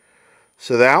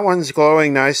 So that one's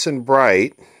glowing nice and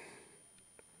bright.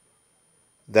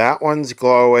 That one's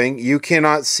glowing. You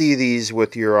cannot see these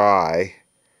with your eye.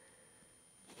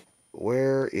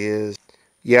 Where is...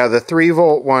 Yeah, the 3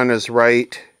 volt one is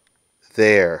right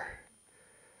there.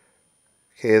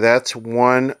 Okay, that's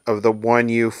one of the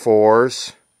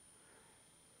 1U4s.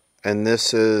 And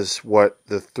this is what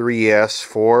the 3S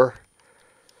for.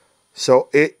 So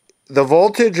the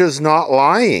voltage is not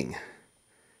lying.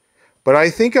 But I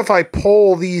think if I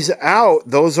pull these out,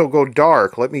 those will go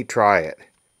dark. Let me try it.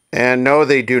 And no,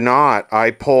 they do not.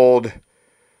 I pulled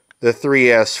the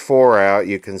 3S4 out.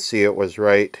 You can see it was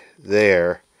right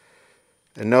there.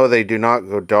 And no, they do not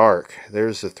go dark.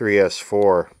 There's the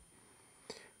 3S4.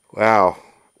 Wow.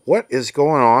 What is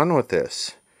going on with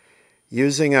this?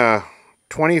 Using a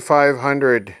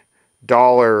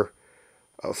 $2,500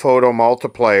 photo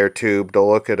multiplier tube to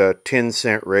look at a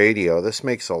 10-cent radio. This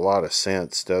makes a lot of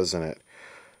sense, doesn't it?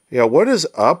 Yeah, what is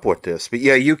up with this? But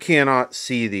yeah, you cannot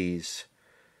see these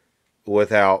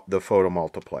without the photo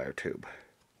multiplier tube.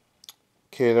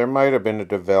 Okay, there might have been a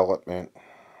development.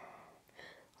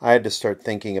 I had to start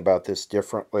thinking about this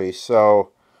differently.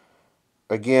 So,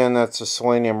 again, that's a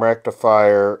selenium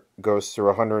rectifier. Goes through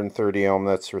 130 ohm.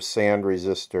 That's for sand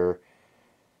resistor.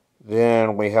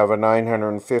 Then we have a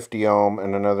 950 ohm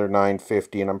and another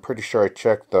 950, and I'm pretty sure I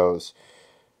checked those.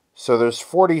 So there's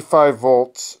 45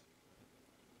 volts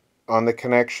on the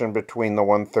connection between the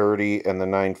 130 and the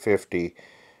 950.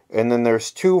 And then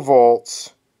there's 2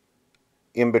 volts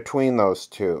in between those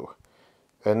two.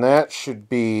 And that should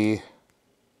be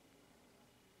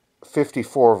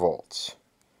 54 volts.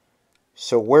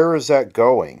 So where is that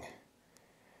going?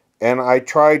 And I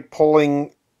tried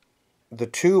pulling the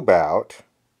tube out.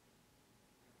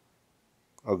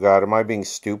 Oh God, am I being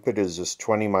stupid? Is this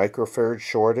 20 microfarad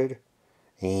shorted?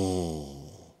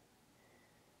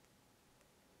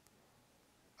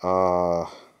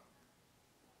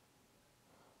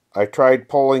 I tried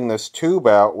pulling this tube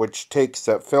out, which takes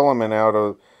that filament out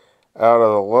of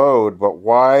the load, but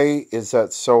why is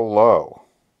that so low?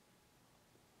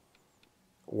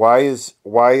 Why is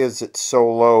it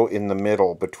so low in the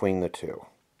middle between the two?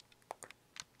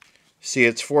 See,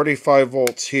 it's 45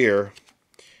 volts here.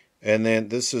 And then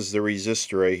this is the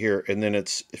resistor right here. And then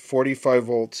it's 45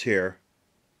 volts here.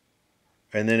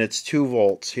 And then it's 2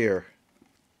 volts here.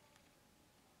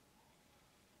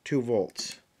 2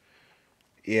 volts.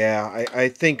 Yeah, I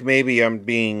think maybe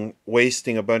I'm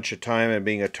wasting a bunch of time and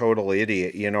being a total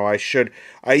idiot. You know, I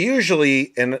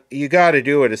usually, and you got to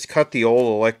do it, is cut the old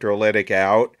electrolytic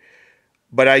out.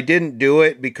 But I didn't do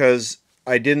it because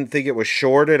I didn't think it was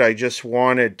shorted. I just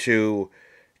wanted to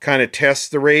kind of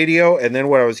test the radio, and then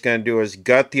what I was going to do is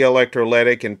gut the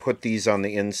electrolytic and put these on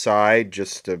the inside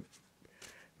just to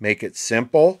make it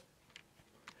simple.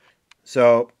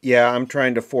 So yeah, I'm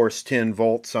trying to force 10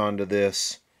 volts onto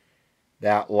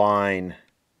that line,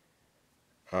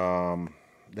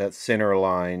 that center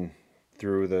line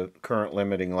through the current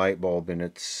limiting light bulb, and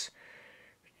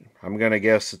I'm going to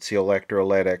guess it's the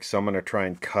electrolytic, so I'm going to try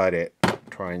and cut it,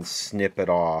 try and snip it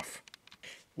off.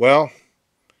 Well,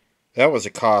 that was a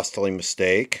costly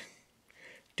mistake.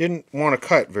 Didn't want to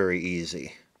cut very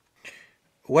easy.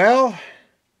 Well,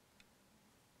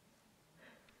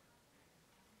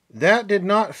 That did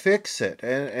not fix it.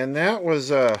 And that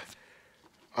was,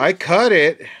 I cut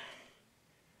it.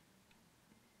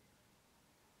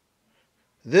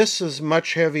 This is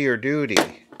much heavier duty.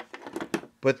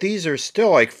 But these are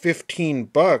still like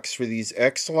 $15 for these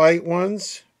X-Lite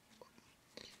ones.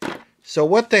 So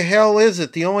what the hell is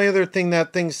it? The only other thing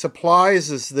that thing supplies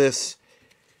is this.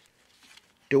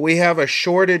 Do we have a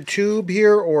shorted tube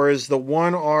here, or is the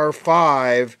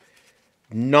 1R5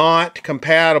 not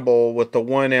compatible with the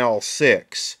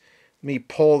 1L6? Let me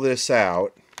pull this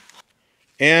out.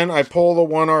 And I pull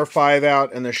the 1R5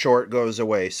 out and the short goes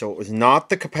away. So it was not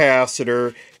the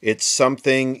capacitor. It's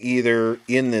something either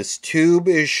in this tube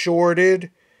is shorted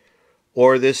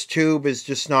or this tube is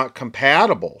just not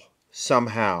compatible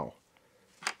somehow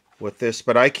with this.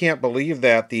 But I can't believe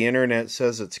that. The internet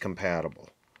says it's compatible.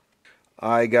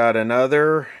 I got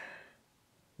another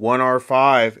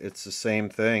 1R5. It's the same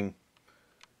thing.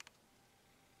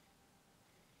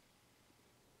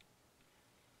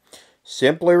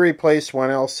 Simply replace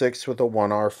 1L6 with a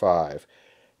 1R5.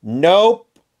 Nope.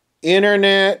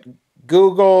 Internet,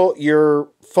 Google, you're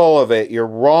full of it. You're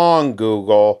wrong,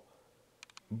 Google.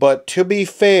 But to be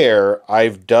fair,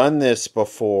 I've done this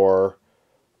before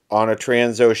on a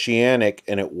transoceanic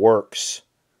and it works.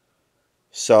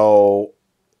 So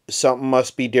something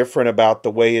must be different about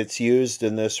the way it's used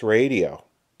in this radio.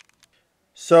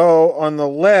 So on the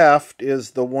left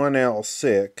is the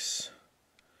 1L6.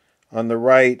 On the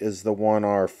right is the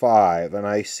 1R5, and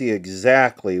I see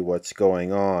exactly what's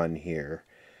going on here.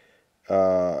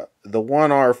 The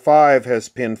 1R5 has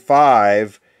pin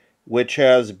 5, which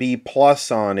has B plus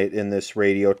on it in this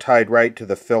radio, tied right to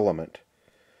the filament.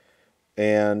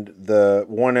 And the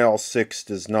 1L6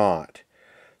 does not.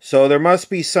 So there must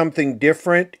be something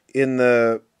different in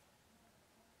the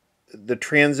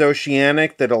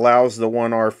transoceanic that allows the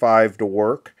 1R5 to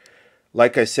work.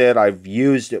 Like I said, I've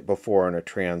used it before in a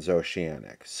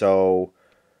transoceanic. So,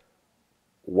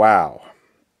 wow.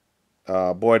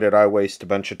 Boy, did I waste a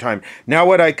bunch of time. Now,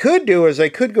 what I could do is I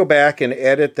could go back and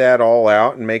edit that all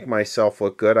out and make myself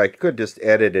look good. I could just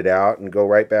edit it out and go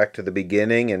right back to the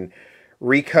beginning and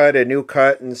recut a new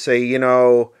cut and say, you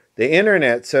know, the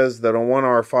internet says that a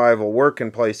 1R5 will work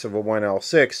in place of a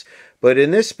 1L6, but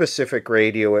in this specific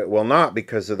radio it will not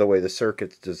because of the way the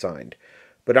circuit's designed.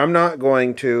 But I'm not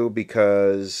going to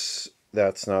because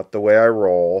that's not the way I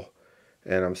roll.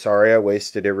 And I'm sorry I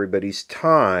wasted everybody's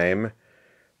time.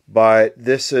 But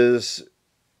this is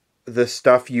the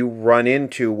stuff you run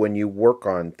into when you work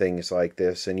on things like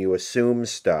this and you assume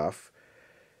stuff.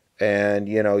 And,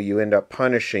 you know, you end up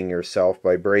punishing yourself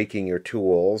by breaking your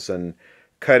tools and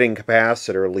cutting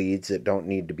capacitor leads that don't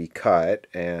need to be cut.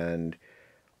 And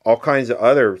all kinds of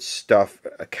other stuff.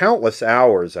 Countless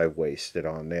hours I've wasted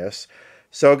on this.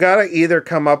 So got to either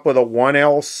come up with a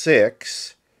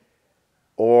 1L6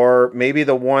 or maybe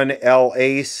the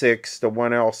 1LA6, the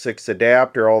 1L6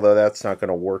 adapter, although that's not going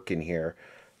to work in here.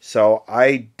 So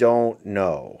I don't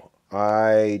know.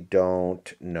 I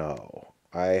don't know.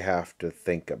 I have to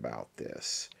think about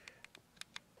this.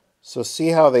 So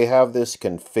see how they have this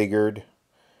configured?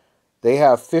 They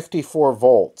have 54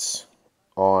 volts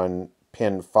on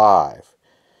pin 5,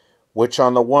 which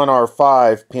on the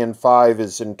 1R5, pin 5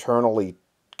 is internally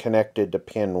connected to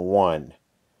pin 1.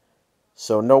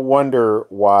 So no wonder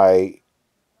why.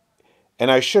 And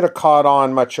I should have caught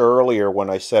on much earlier when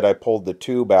I said I pulled the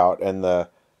tube out and the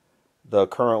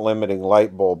current limiting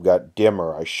light bulb got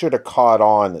dimmer. I should have caught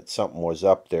on that something was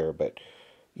up there. But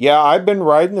yeah, I've been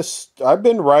riding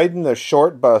the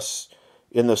short bus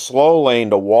in the slow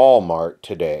lane to Walmart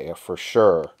today for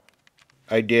sure.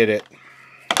 I did it.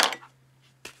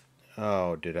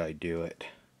 Oh, did I do it?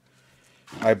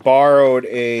 I borrowed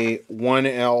a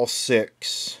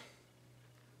 1L6.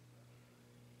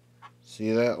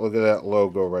 See that? Look at that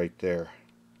logo right there.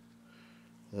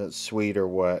 That's sweet or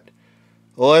what?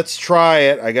 Well, let's try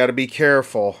it. I got to be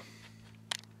careful.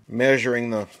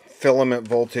 Measuring the filament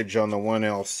voltage on the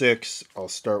 1L6. I'll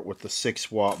start with the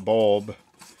 6-watt bulb.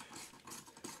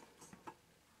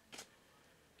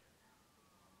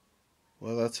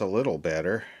 Well, that's a little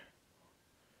better.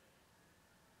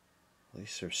 At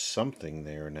least there's something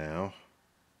there now.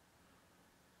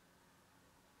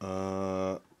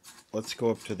 Let's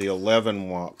go up to the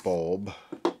 11-watt bulb.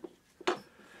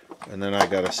 And then I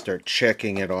got to start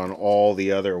checking it on all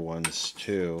the other ones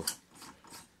too.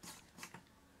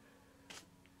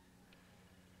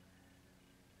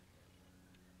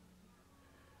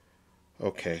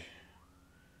 Okay.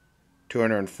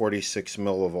 246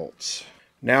 millivolts.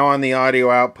 Now on the audio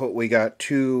output we got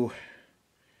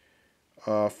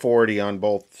 240 on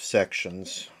both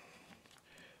sections.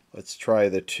 Let's try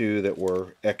the two that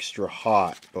were extra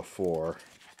hot before.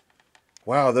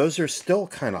 Wow, those are still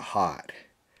kind of hot.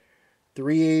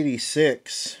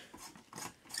 386.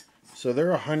 So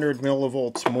they're 100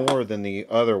 millivolts more than the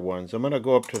other ones. I'm going to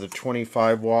go up to the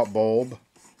 25 watt bulb.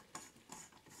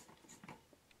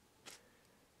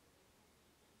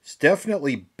 It's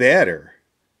definitely better.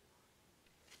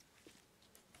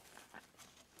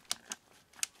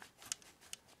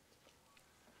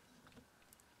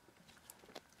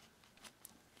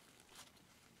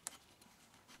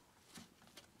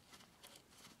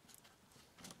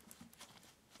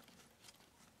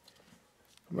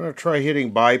 I'm going to try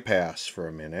hitting bypass for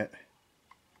a minute.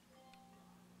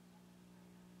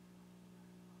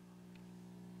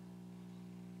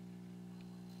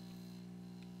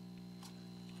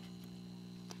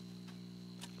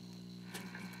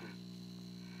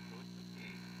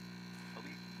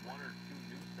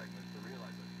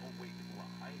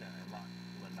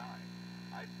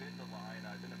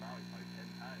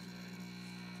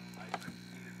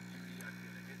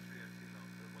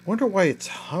 Wonder why it's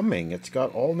humming. It's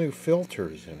got all new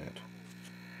filters in it.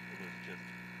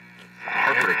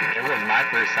 It was my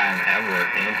first time ever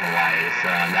in Hawaii, so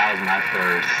that was my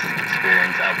first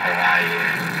experience of Hawaii.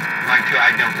 Mine too,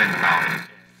 I jumped in the mountain.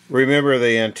 Remember,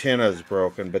 the antenna's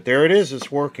broken, but there it is, it's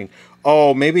working.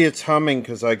 Oh, maybe it's humming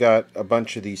because I got a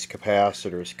bunch of these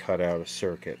capacitors cut out of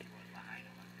circuit.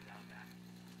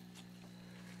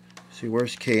 See,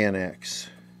 where's KNX?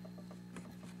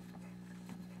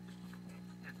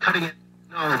 Cutting-edge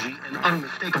technology and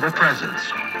unmistakable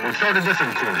presence. What started this,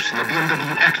 of course, in the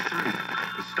BMW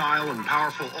X3. With style and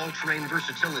powerful all-terrain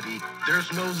versatility,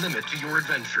 there's no limit to your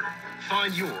adventure.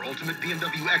 Find your ultimate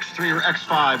BMW X3 or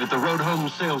X5 at the Road Home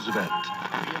sales event.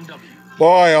 BMW.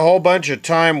 Boy, a whole bunch of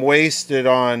time wasted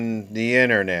on the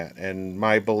internet and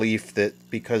my belief that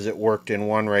because it worked in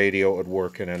one radio, it would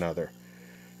work in another.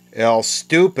 El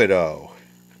stupido.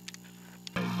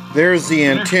 There's the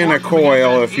antenna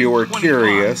coil if you were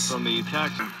curious. If the blame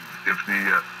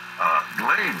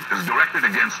is directed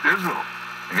against Israel,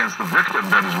 against the victim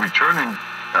that is returning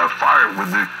fire with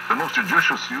the most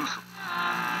judicious use.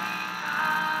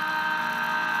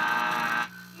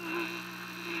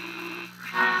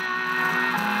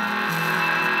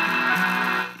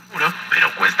 Pero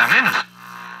cuesta menos.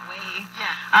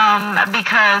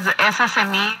 Because esa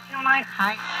semilla,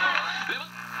 like,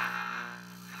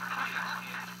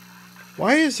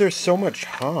 Why is there so much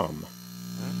hum?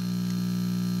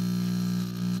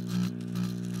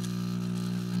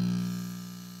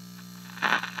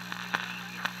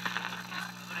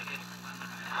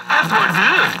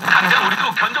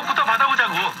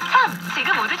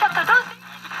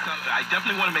 I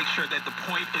definitely want to make sure that the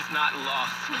point is not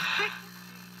lost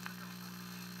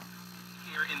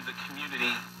here in the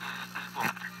community.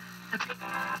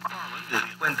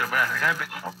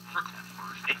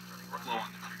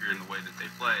 In the way that they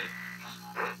play.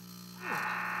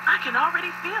 I can already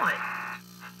feel it.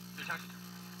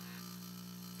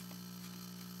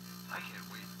 I can't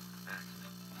wait.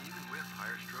 Even with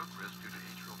higher stroke risk due to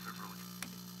atrial fibrillation.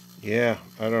 Yeah,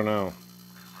 I don't know.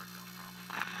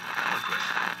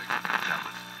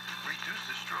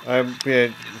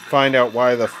 I find out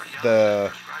why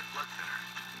the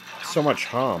so much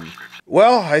hum.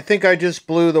 Well, I think I just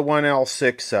blew the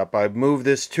 1L6 up. I moved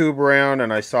this tube around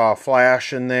and I saw a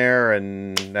flash in there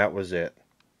and that was it.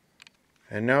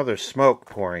 And now there's smoke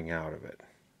pouring out of it.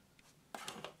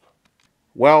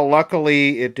 Well,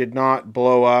 luckily it did not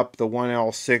blow up the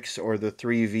 1L6 or the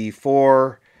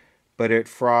 3V4, but it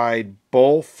fried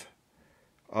both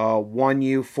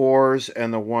 1U4s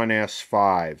and the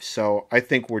 1S5. So I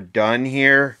think we're done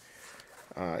here.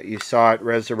 You saw it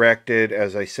resurrected.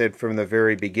 As I said from the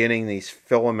very beginning, these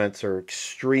filaments are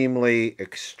extremely,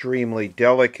 extremely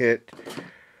delicate.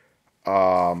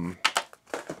 Yeah,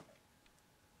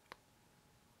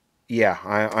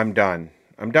 I'm done.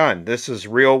 I'm done. This is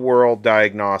real-world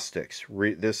diagnostics.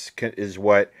 This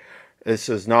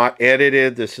is not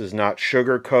edited. This is not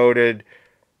sugar-coated.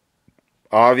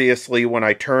 Obviously, when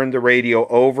I turned the radio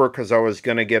over, because I was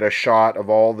going to get a shot of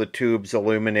all the tubes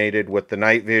illuminated with the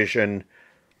night vision,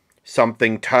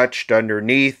 something touched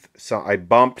underneath, so I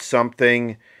bumped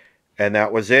something, and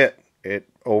that was it. It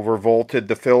overvolted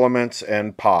the filaments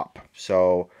and pop.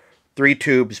 So 3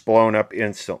 tubes blown up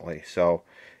instantly. So,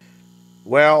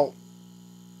 well,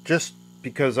 just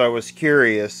because I was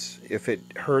curious if it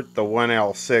hurt the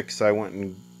 1L6, I went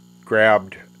and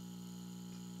grabbed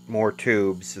more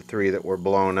tubes, the 3 that were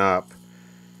blown up.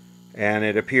 And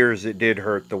it appears it did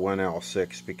hurt the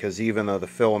 1L6 because even though the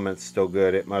filament's still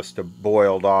good, it must have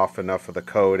boiled off enough of the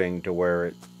coating to where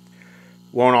it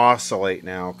Won't oscillate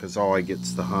now because all I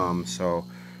get's the hum. So,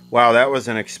 wow, that was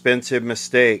an expensive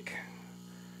mistake.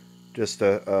 Just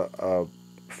a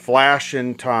flash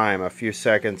in time, a few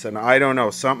seconds, and I don't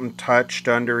know, something touched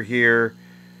under here,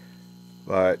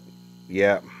 but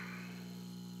yeah,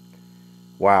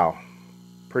 wow,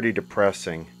 pretty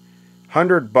depressing.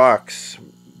 $100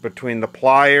 between the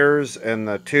pliers and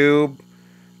the tube,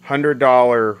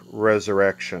 $100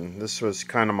 resurrection. This was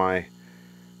kind of my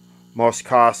most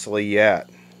costly yet,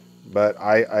 but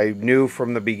I knew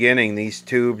from the beginning these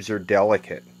tubes are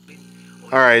delicate.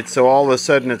 Alright, so all of a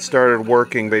sudden it started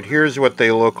working, but here's what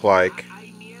they look like.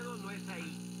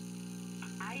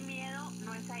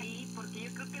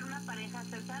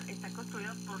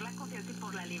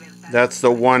 That's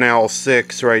the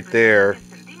 1L6 right there.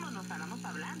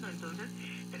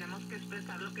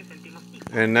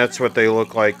 And that's what they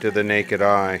look like to the naked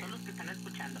eye.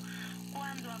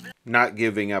 Not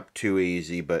giving up too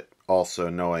easy, but also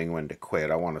knowing when to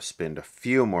quit. I want to spend a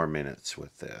few more minutes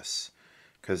with this,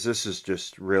 because this is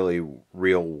just really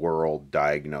real-world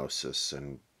diagnosis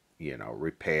and, you know,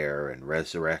 repair and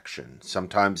resurrection.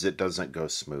 Sometimes it doesn't go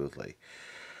smoothly.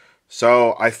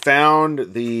 So I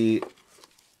found the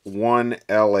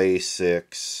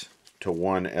 1LA6 to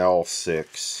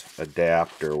 1L6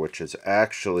 adapter, which is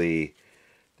actually,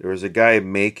 there was a guy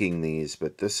making these,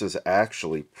 but this is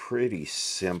actually pretty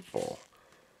simple.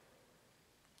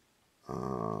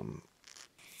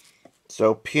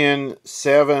 So pin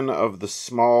 7 of the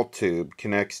small tube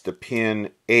connects to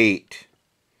pin 8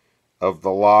 of the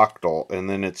Loctal, and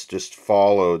then it's just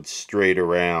followed straight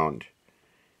around.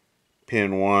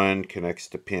 Pin 1 connects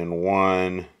to pin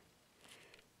 1,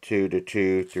 2 to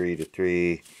 2, 3 to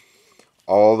 3,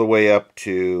 all the way up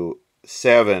to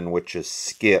 7, which is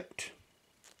skipped.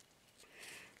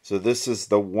 So this is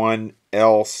the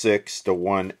 1L6 to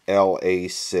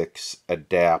 1LA6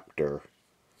 adapter.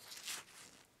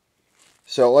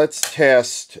 So let's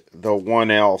test the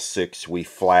 1L6 we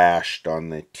flashed on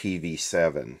the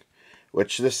TV7,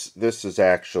 which this is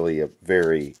actually a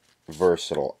very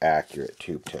versatile, accurate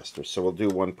tube tester. So we'll do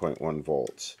 1.1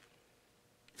 volts.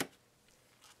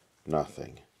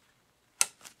 Nothing.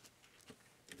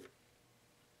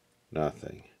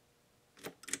 Nothing.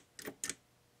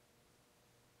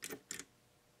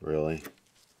 Really?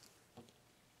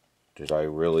 Did I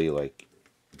really, like,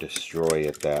 destroy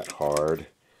it that hard?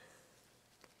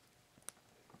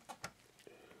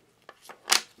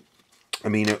 I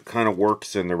mean, it kind of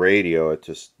works in the radio. It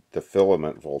just, the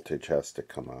filament voltage has to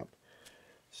come up.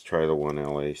 Let's try the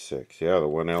 1LA6. Yeah, the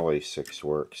 1LA6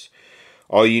 works.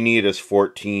 All you need is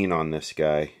 14 on this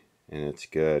guy, and it's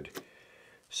good.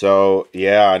 So,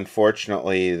 yeah,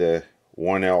 unfortunately, the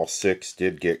 1L6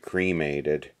 did get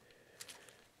cremated.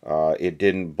 It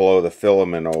didn't blow the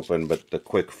filament open, but the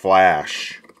quick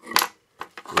flash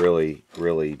really,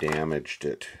 really damaged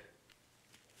it.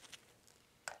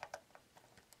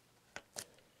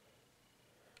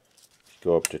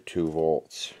 Go up to 2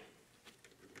 volts.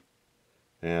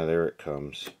 Yeah, there it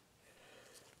comes.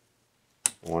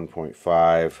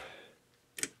 1.5.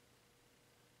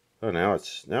 Oh, now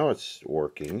it's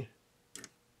working.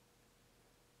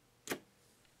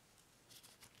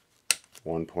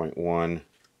 1.1.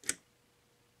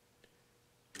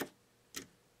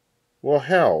 Well,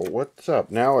 hell, what's up?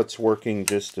 Now it's working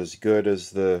just as good as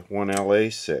the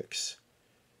 1LA6.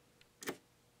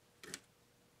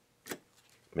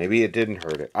 Maybe it didn't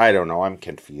hurt it. I don't know. I'm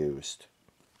confused.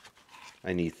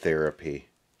 I need therapy.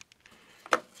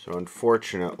 So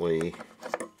unfortunately,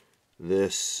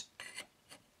 this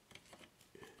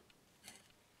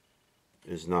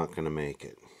is not going to make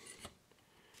it.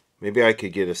 Maybe I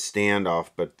could get a standoff,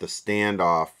 but the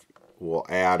standoff will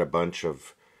add a bunch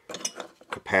of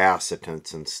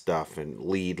capacitance and stuff and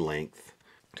lead length.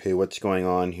 Okay, what's going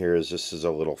on here is this is a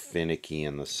little finicky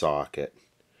in the socket.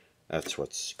 That's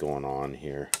what's going on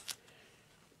here.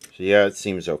 So yeah, it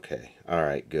seems okay.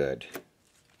 Alright, good.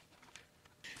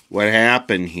 What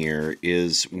happened here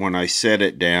is when I set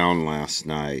it down last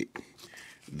night,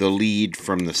 the lead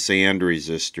from the sand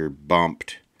resistor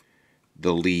bumped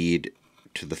the lead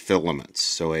to the filaments.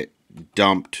 So it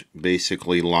dumped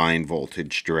basically line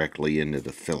voltage directly into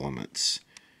the filaments.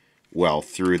 Well,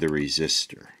 through the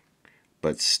resistor.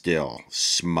 But still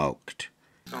smoked.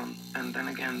 And then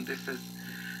again, this is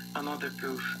another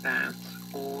proof that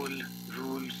all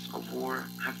rules of war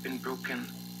have been broken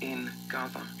in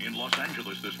Gaza. In Los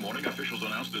Angeles this morning, officials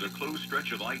announced that a closed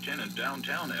stretch of I-10 in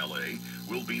downtown LA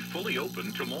will be fully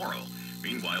open tomorrow.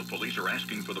 Meanwhile, police are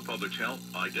asking for the public's help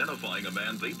identifying a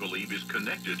man they believe is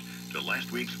connected to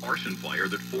last week's arson fire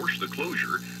that forced the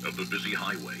closure of the busy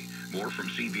highway. More from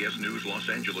CBS News Los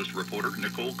Angeles reporter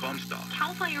Nicole Comstock.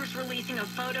 CAL FIRE's releasing a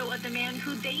photo of the man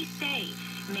who they say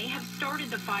may have started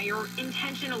the fire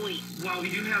intentionally. While we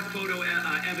do have photo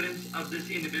evidence of this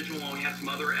individual, while we have some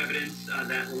other evidence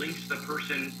that links the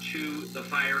person to the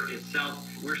fire itself,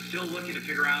 we're still looking to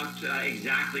figure out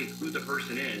exactly who the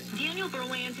person is. Daniel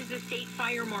Berlands is a state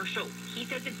fire marshal. He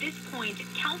says at this point,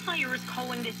 CAL FIRE is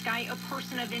calling this guy a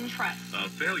person of interest. A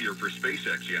failure for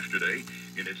SpaceX yesterday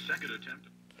in its second attempt.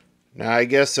 Now, I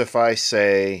guess if I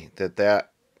say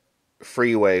that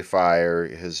freeway fire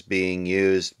is being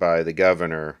used by the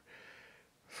governor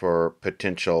for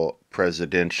potential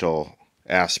presidential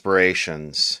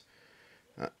aspirations,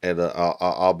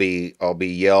 I'll be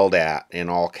yelled at in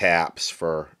all caps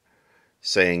for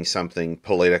saying something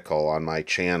political on my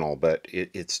channel, but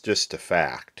it's just a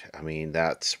fact. I mean,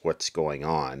 that's what's going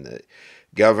on. The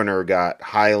governor got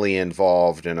highly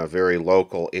involved in a very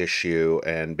local issue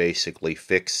and basically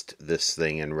fixed this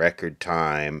thing in record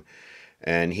time.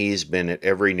 And he's been at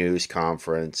every news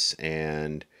conference,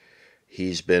 and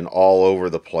he's been all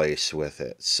over the place with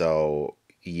it. So,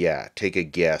 yeah, take a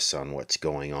guess on what's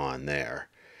going on there.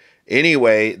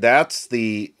 Anyway, that's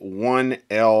the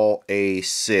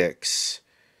 1LA6.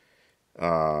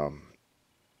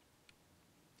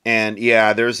 And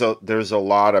yeah, there's a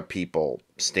lot of people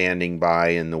standing by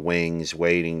in the wings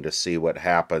waiting to see what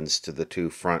happens to the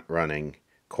two front-running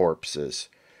corpses,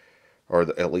 or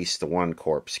at least the one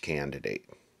corpse candidate.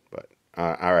 But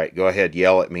all right, go ahead,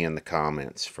 yell at me in the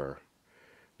comments for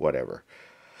whatever.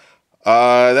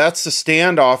 That's the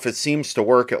standoff. It seems to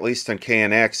work, at least on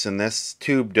KNX, and this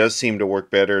tube does seem to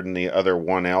work better than the other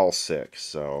 1L6.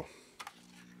 So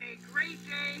a great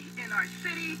day in our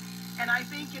city, and I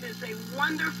think it is a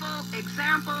wonderful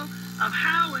example of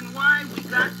how and why we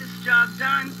got this job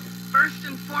done. First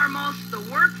and foremost, the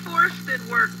workforce that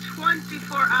worked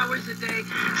 24 hours a day,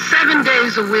 7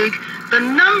 days a week, the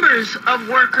numbers of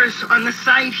workers on the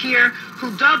site here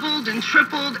who doubled and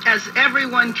tripled as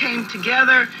everyone came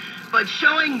together, but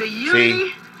showing the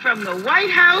unity from the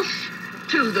White House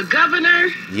to the governor.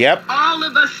 Yep. All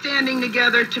of us standing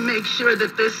together to make sure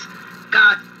that this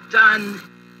got done.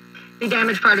 The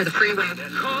damaged part of the freeway.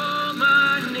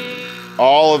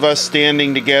 All of us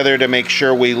standing together to make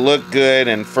sure we look good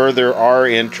and further our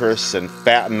interests and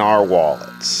fatten our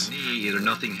wallets.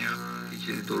 nothing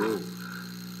하도록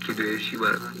기도해주시기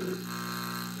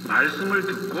말씀을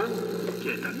듣고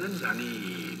깨닫는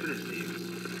자니 그랬어요.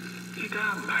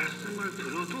 그러니까 말씀을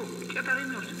들어도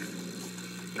깨달음이 없어요.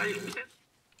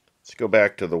 Let's go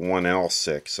back to the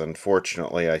 1L6.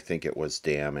 Unfortunately, I think it was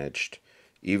damaged.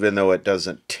 Even though it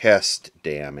doesn't test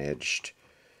damaged,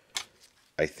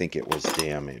 I think it was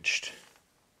damaged.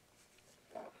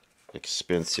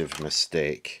 Expensive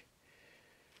mistake.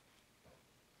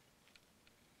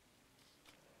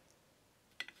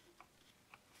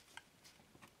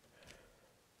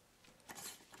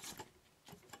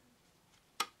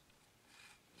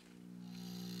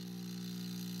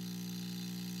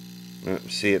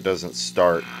 See, it doesn't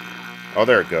start. Oh,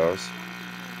 there it goes.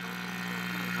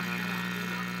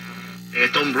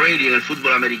 Tom Brady en el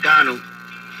fútbol americano,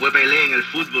 fue Pelé en el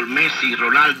fútbol, Messi,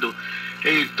 Ronaldo,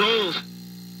 todos.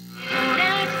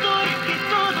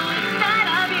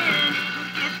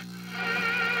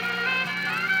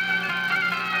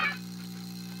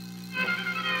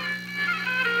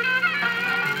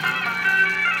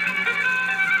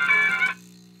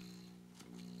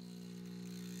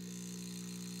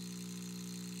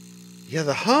 Yeah,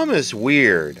 the hum is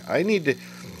weird. I need to...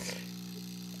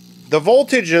 The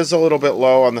voltage is a little bit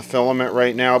low on the filament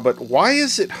right now, but why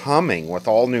is it humming with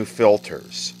all new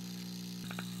filters?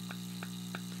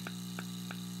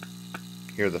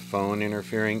 Hear the phone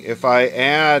interfering. If I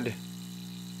add...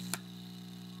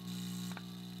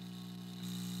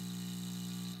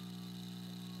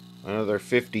 another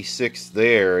 56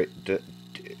 there,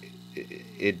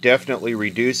 it definitely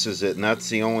reduces it, and that's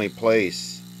the only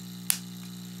place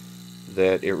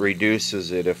that it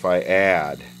reduces it if I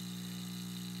add.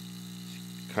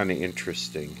 Kind of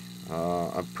interesting.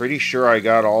 I'm pretty sure I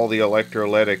got all the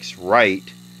electrolytics right.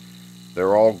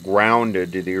 They're all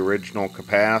grounded to the original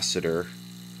capacitor.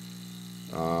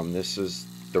 This is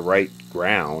the right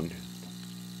ground.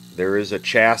 There is a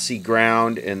chassis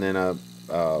ground and then a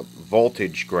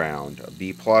voltage ground, a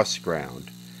B+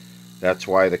 ground. That's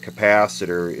why the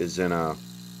capacitor is in a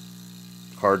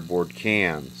cardboard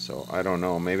can. So I don't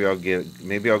know. Maybe I'll go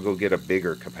get a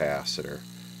bigger capacitor.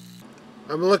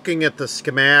 I'm looking at the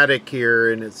schematic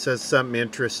here, and it says something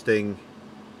interesting.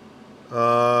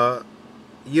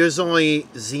 Use only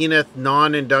Zenith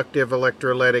non-inductive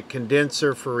electrolytic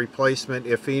condenser for replacement.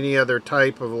 If any other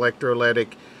type of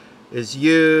electrolytic is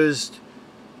used,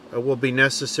 it will be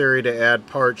necessary to add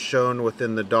parts shown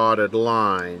within the dotted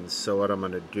lines. So what I'm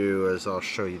going to do is I'll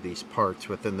show you these parts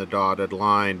within the dotted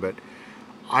line, but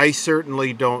I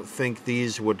certainly don't think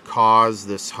these would cause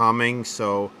this humming.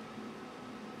 So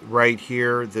right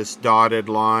here, this dotted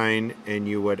line, and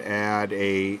you would add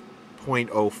a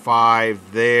 0.05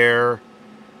 there,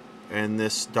 and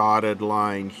this dotted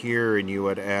line here, and you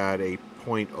would add a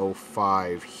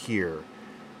 0.05 here.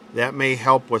 That may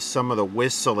help with some of the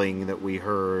whistling that we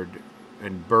heard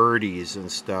and birdies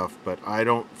and stuff, but I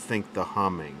don't think the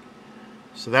humming.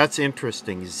 So that's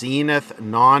interesting. Zenith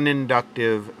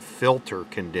non-inductive filter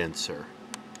condenser.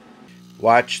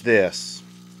 Watch this.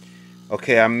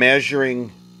 Okay, I'm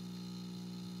measuring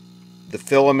the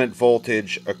filament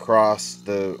voltage across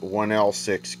the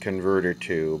 1L6 converter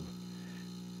tube,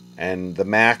 and the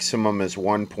maximum is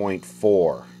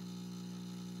 1.4.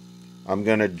 I'm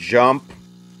going to jump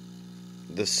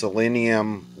the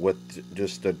selenium with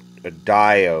just a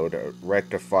diode, a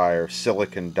rectifier,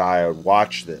 silicon diode.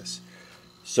 Watch this.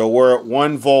 So we're at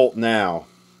 1 volt now,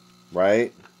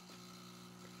 right?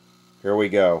 Here we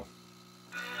go.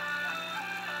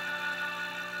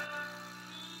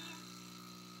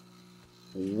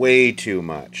 Way too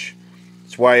much.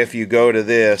 That's why if you go to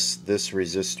this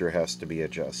resistor has to be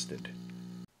adjusted.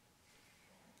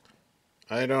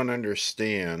 I don't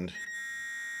understand.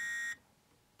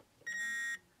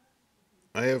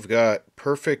 I have got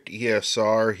perfect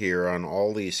ESR here on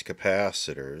all these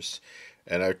capacitors,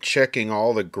 and I'm checking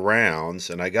all the grounds,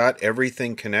 and I got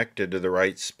everything connected to the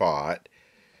right spot,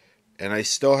 and I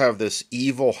still have this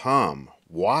evil hum.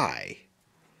 Why?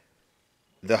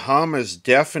 The hum is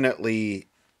definitely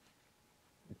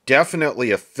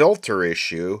a filter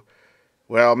issue.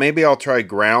 Well, maybe I'll try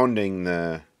grounding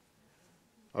the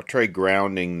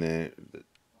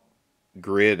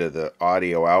grid of the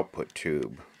audio output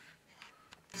tube.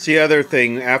 It's the other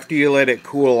thing, after you let it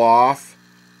cool off,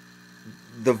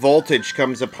 the voltage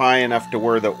comes up high enough to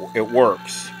where it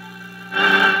works.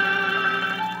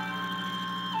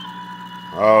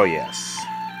 Oh yes.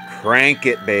 Crank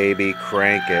it, baby,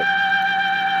 crank it.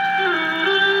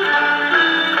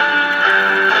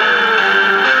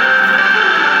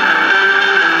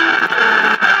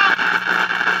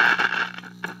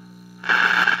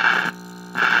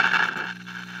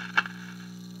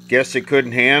 Guess it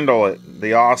couldn't handle it.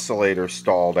 The oscillator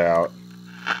stalled out.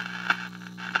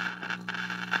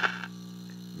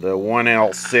 The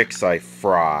 1L6 I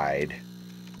fried.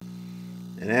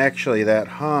 And actually that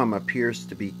hum appears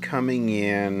to be coming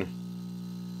in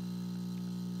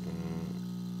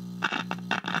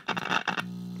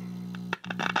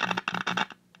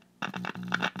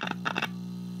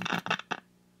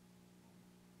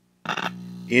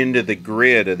into the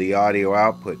grid of the audio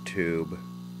output tube.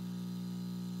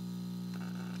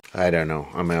 I don't know.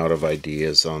 I'm out of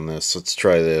ideas on this. Let's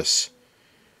try this.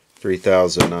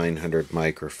 3,900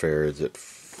 microfarads at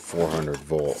 400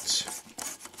 volts.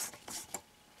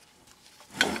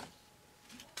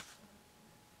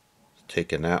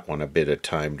 Taking that one a bit of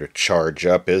time to charge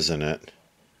up, isn't it?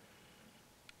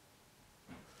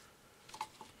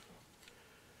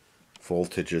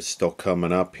 Voltage is still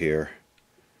coming up here.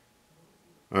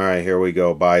 Alright, here we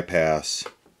go. Bypass.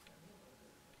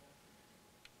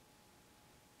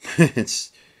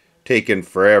 It's taken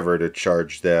forever to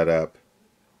charge that up.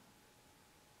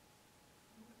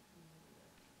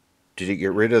 Did it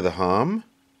get rid of the hum?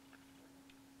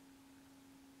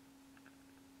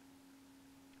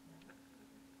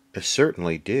 It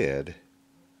certainly did.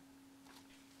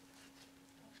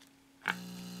 I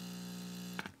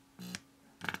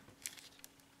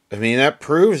mean, that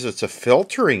proves it's a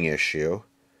filtering issue.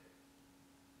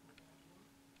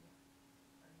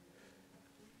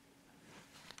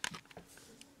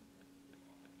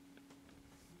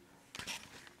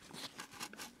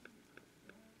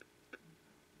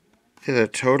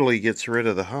 That totally gets rid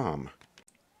of the hum.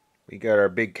 We got our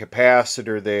big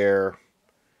capacitor there.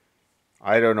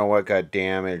 I don't know what got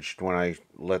damaged when I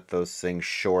let those things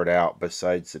short out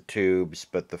besides the tubes,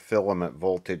 but the filament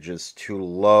voltage is too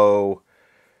low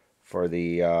for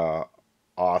the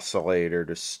oscillator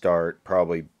to start,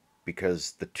 probably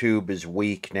because the tube is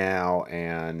weak now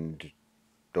and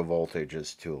the voltage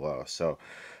is too low. So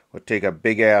we'll take a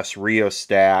big ass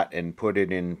rheostat and put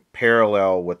it in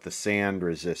parallel with the sand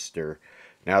resistor.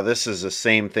 Now this is the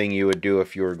same thing you would do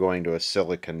if you were going to a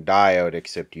silicon diode,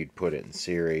 except you'd put it in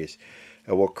series.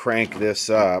 And we'll crank this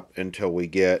up until we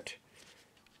get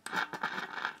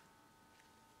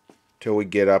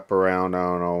up around, I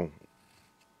don't know,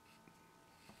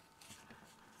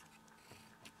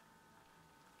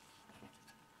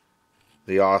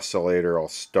 The oscillator will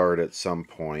start at some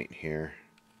point here.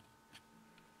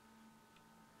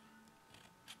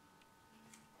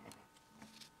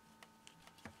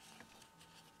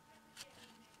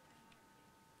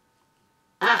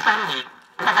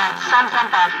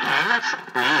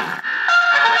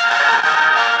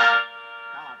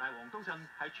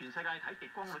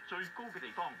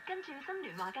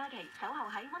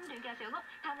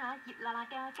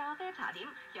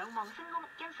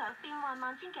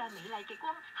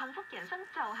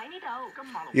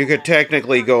 You could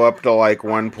technically go up to like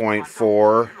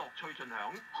 1.4,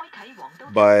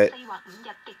 but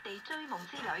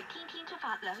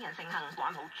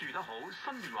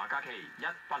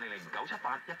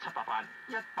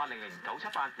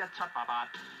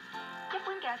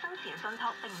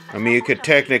I mean, you could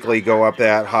technically go up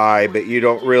that high, but you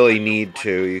don't really need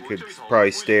to. You could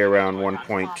probably stay around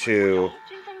 1.2.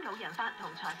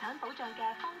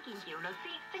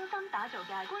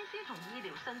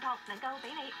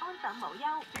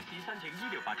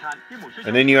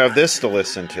 And then you have this to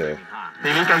listen to.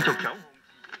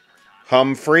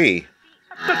 Hum free.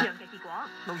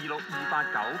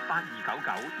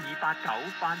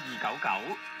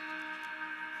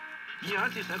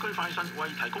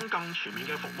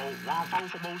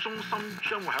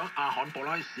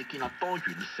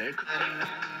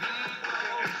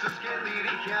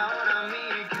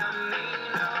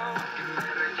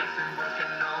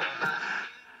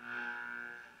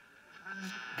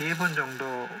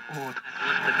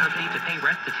 The company to pay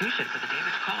restitution for the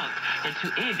damage caused and to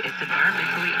end its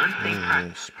environmentally unsafe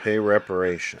practice. Pay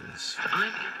reparations.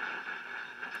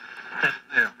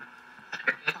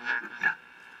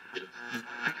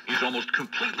 Is almost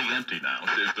completely empty now,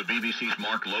 says the BBC's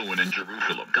Mark Lowen in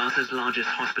Jerusalem. Gaza's largest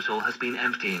hospital has been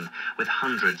emptying, with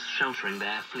hundreds sheltering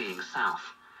there fleeing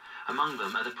south. Among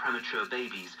them are the premature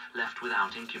babies left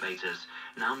without incubators,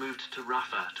 now moved to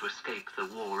Rafah to escape the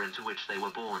war into which they were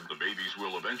born. The babies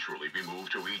will eventually be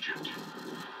moved to Egypt.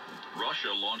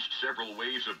 Russia launched several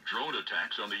waves of drone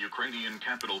attacks on the Ukrainian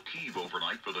capital Kyiv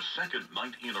overnight for the second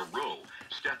night in a row,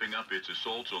 stepping up its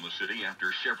assaults on the city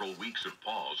after several weeks of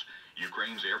pause.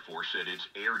 Ukraine's Air Force said its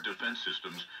air defense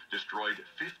systems destroyed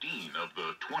 15 of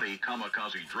the 20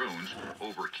 kamikaze drones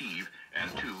over Kyiv and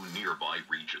 2 nearby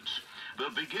regions. The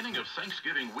beginning of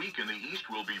Thanksgiving week in the east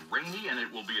will be rainy and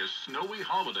it will be a snowy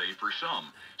holiday for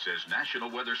some, says National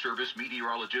Weather Service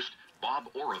meteorologist Bob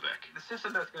Oravec. The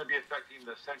system that's going to be affecting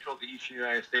the central to eastern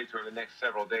United States over the next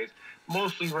several days,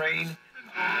 mostly rain.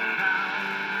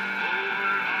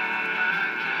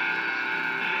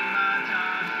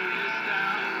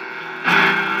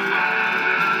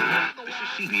 This is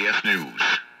CBS News.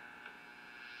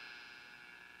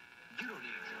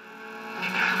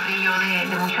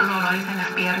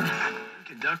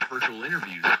 Conduct virtual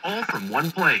interviews, all from one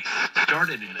place.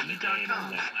 Started in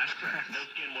Zenith.com. No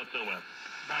skin whatsoever.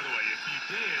 By the way, if you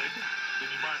did, then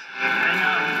you might...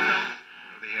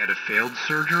 They had a failed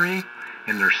surgery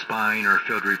in their spine or a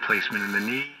failed replacement in the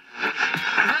knee.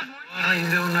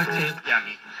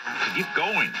 So get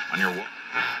going on your walk.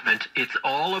 It's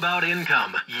all about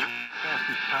income.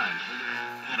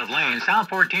 Of Lane, South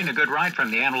 14, a good ride from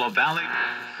the Antelope Valley.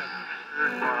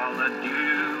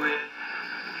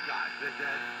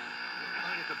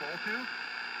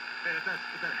 If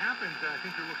that happens, I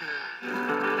think you're looking at...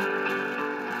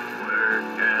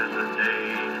 Work as the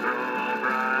days grow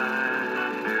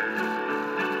brighter.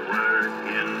 Work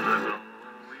in the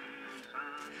glory sun.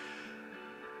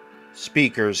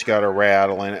 Speaker's got a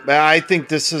rattle in it. But I think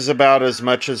this is about as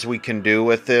much as we can do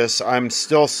with this. I'm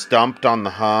still stumped on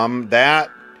the hum.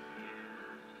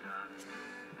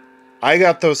 I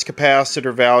got those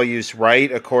capacitor values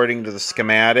right according to the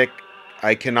schematic.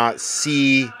 I cannot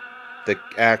see the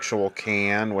actual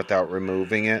can without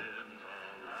removing it.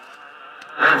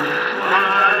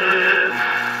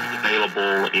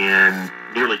 Available in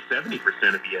nearly 70%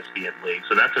 of the SDN league,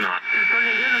 so that's an option.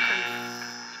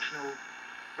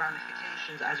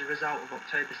 Ramifications as a result of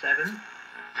October 7.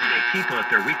 They people at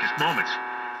their weakest moments.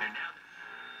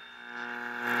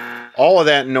 All of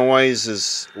that noise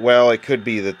is, well, it could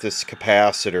be that this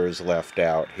capacitor is left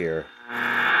out here.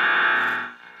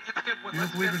 You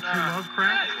don't believe in true love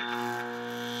crap?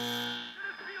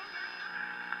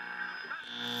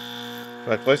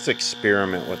 But let's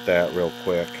experiment with that real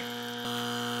quick.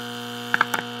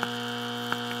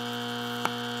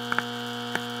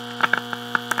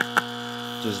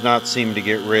 Does not seem to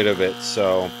get rid of it,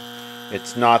 so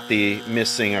it's not the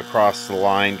missing across the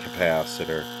line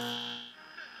capacitor.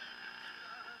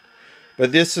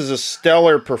 But this is a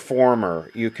stellar performer.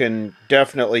 You can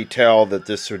definitely tell that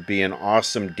this would be an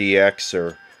awesome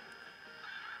DXer.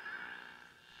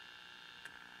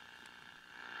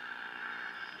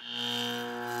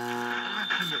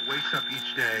 that wakes up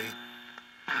each day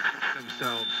and asks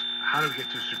themselves, how do we get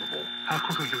to a Super Bowl? How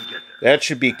quickly can we get there? That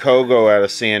should be Kogo out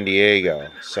of San Diego.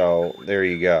 So there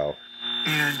you go.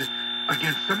 And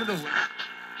again, some of the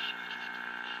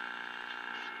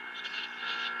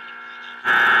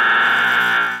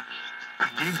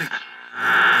games that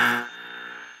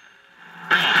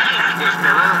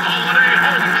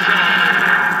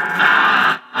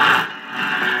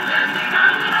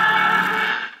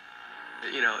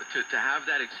to have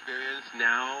that experience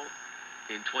now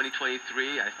in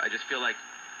 2023, I just feel like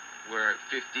we're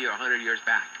 50 or 100 years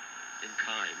back in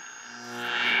time.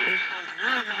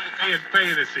 In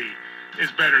fantasy is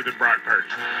better than Brock Purdy.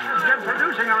 Get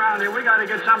producing around here. We got to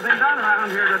get something done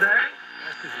around here today.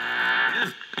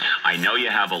 I know you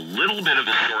have a little bit of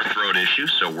a sore throat issue,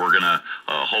 so we're going to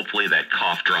hopefully that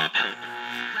cough drop.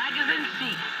 Wagons and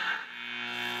seats.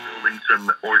 Building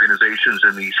some organizations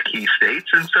in these key states,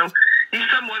 and so he's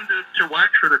someone to watch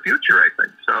for the future, I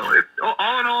think. So,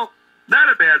 all in all,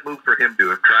 not a bad move for him to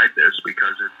have tried this,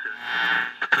 because it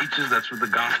teaches that's what the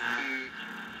gospel.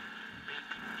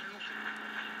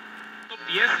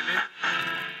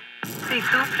 Si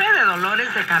sufre de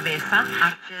dolores de cabeza,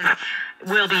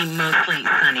 will be mostly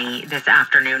sunny this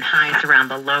afternoon. Highs around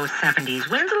the low 70s.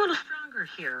 Winds a little stronger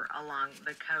here along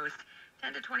the coast.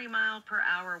 10 to 20 mile per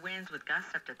hour winds with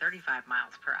gusts up to 35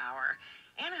 miles per hour.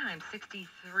 Anaheim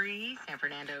 63, San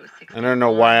Fernando 60. I don't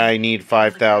know why I need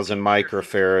 5,000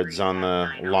 microfarads on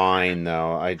the line,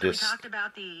 though. I just... We talked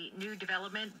about the new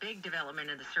development, big development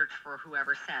in the search for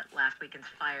whoever set last weekend's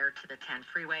fire to the 10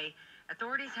 freeway.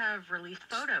 Authorities have released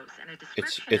photos and a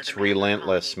description. It's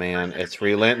relentless, man. It's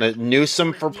relentless.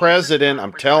 Newsom for president,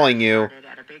 I'm telling you.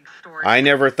 I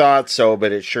never thought so,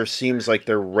 but it sure seems like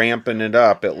they're ramping it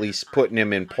up, at least putting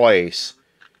him in place.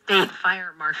 State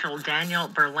Fire Marshal Daniel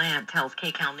Berlant tells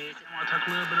KCAL News. I want to talk a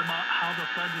little bit about how the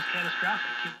flood was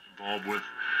catastrophic. Involved with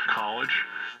college.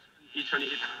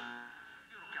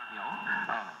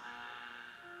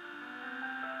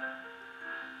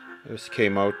 There's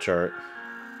KMO chart.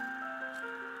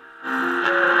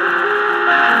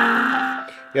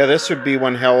 Yeah, this would be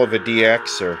one hell of a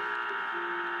DXer.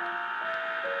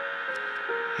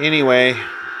 Anyway,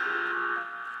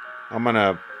 I'm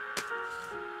gonna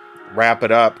wrap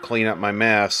it up, clean up my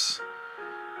mess.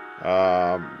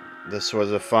 This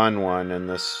was a fun one, and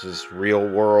this is real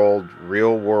world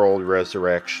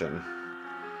resurrection.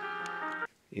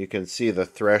 You can see the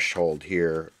threshold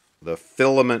here, the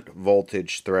filament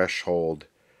voltage threshold,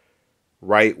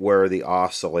 right where the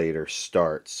oscillator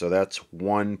starts. So that's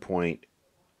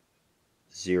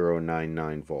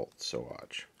 1.099 volts. So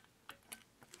watch.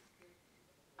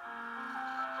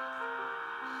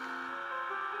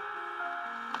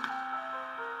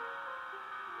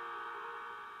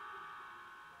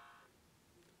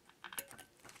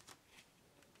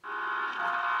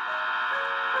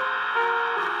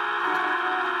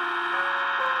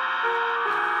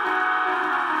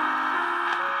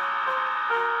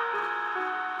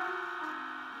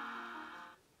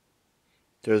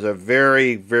 There's a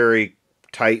very, very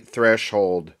tight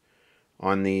threshold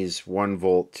on these 1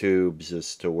 volt tubes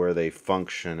as to where they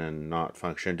function and not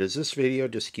function. Does this video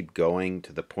just keep going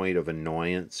to the point of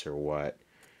annoyance or what?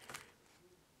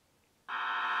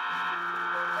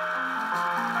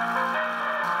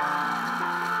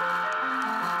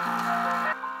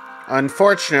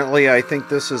 Unfortunately, I think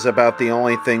this is about the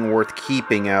only thing worth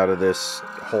keeping out of this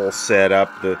whole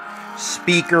setup. The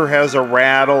speaker has a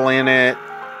rattle in it.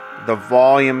 The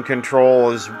volume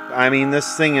control is, I mean,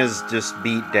 this thing is just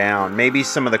beat down. Maybe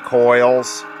some of the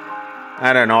coils.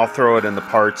 I don't know, I'll throw it in the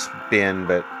parts bin,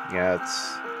 but yeah,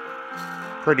 it's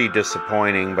pretty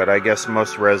disappointing, but I guess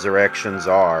most resurrections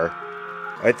are.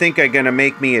 I think I'm gonna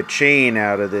make me a chain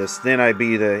out of this, then I'd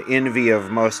be the envy of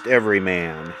most every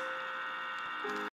man.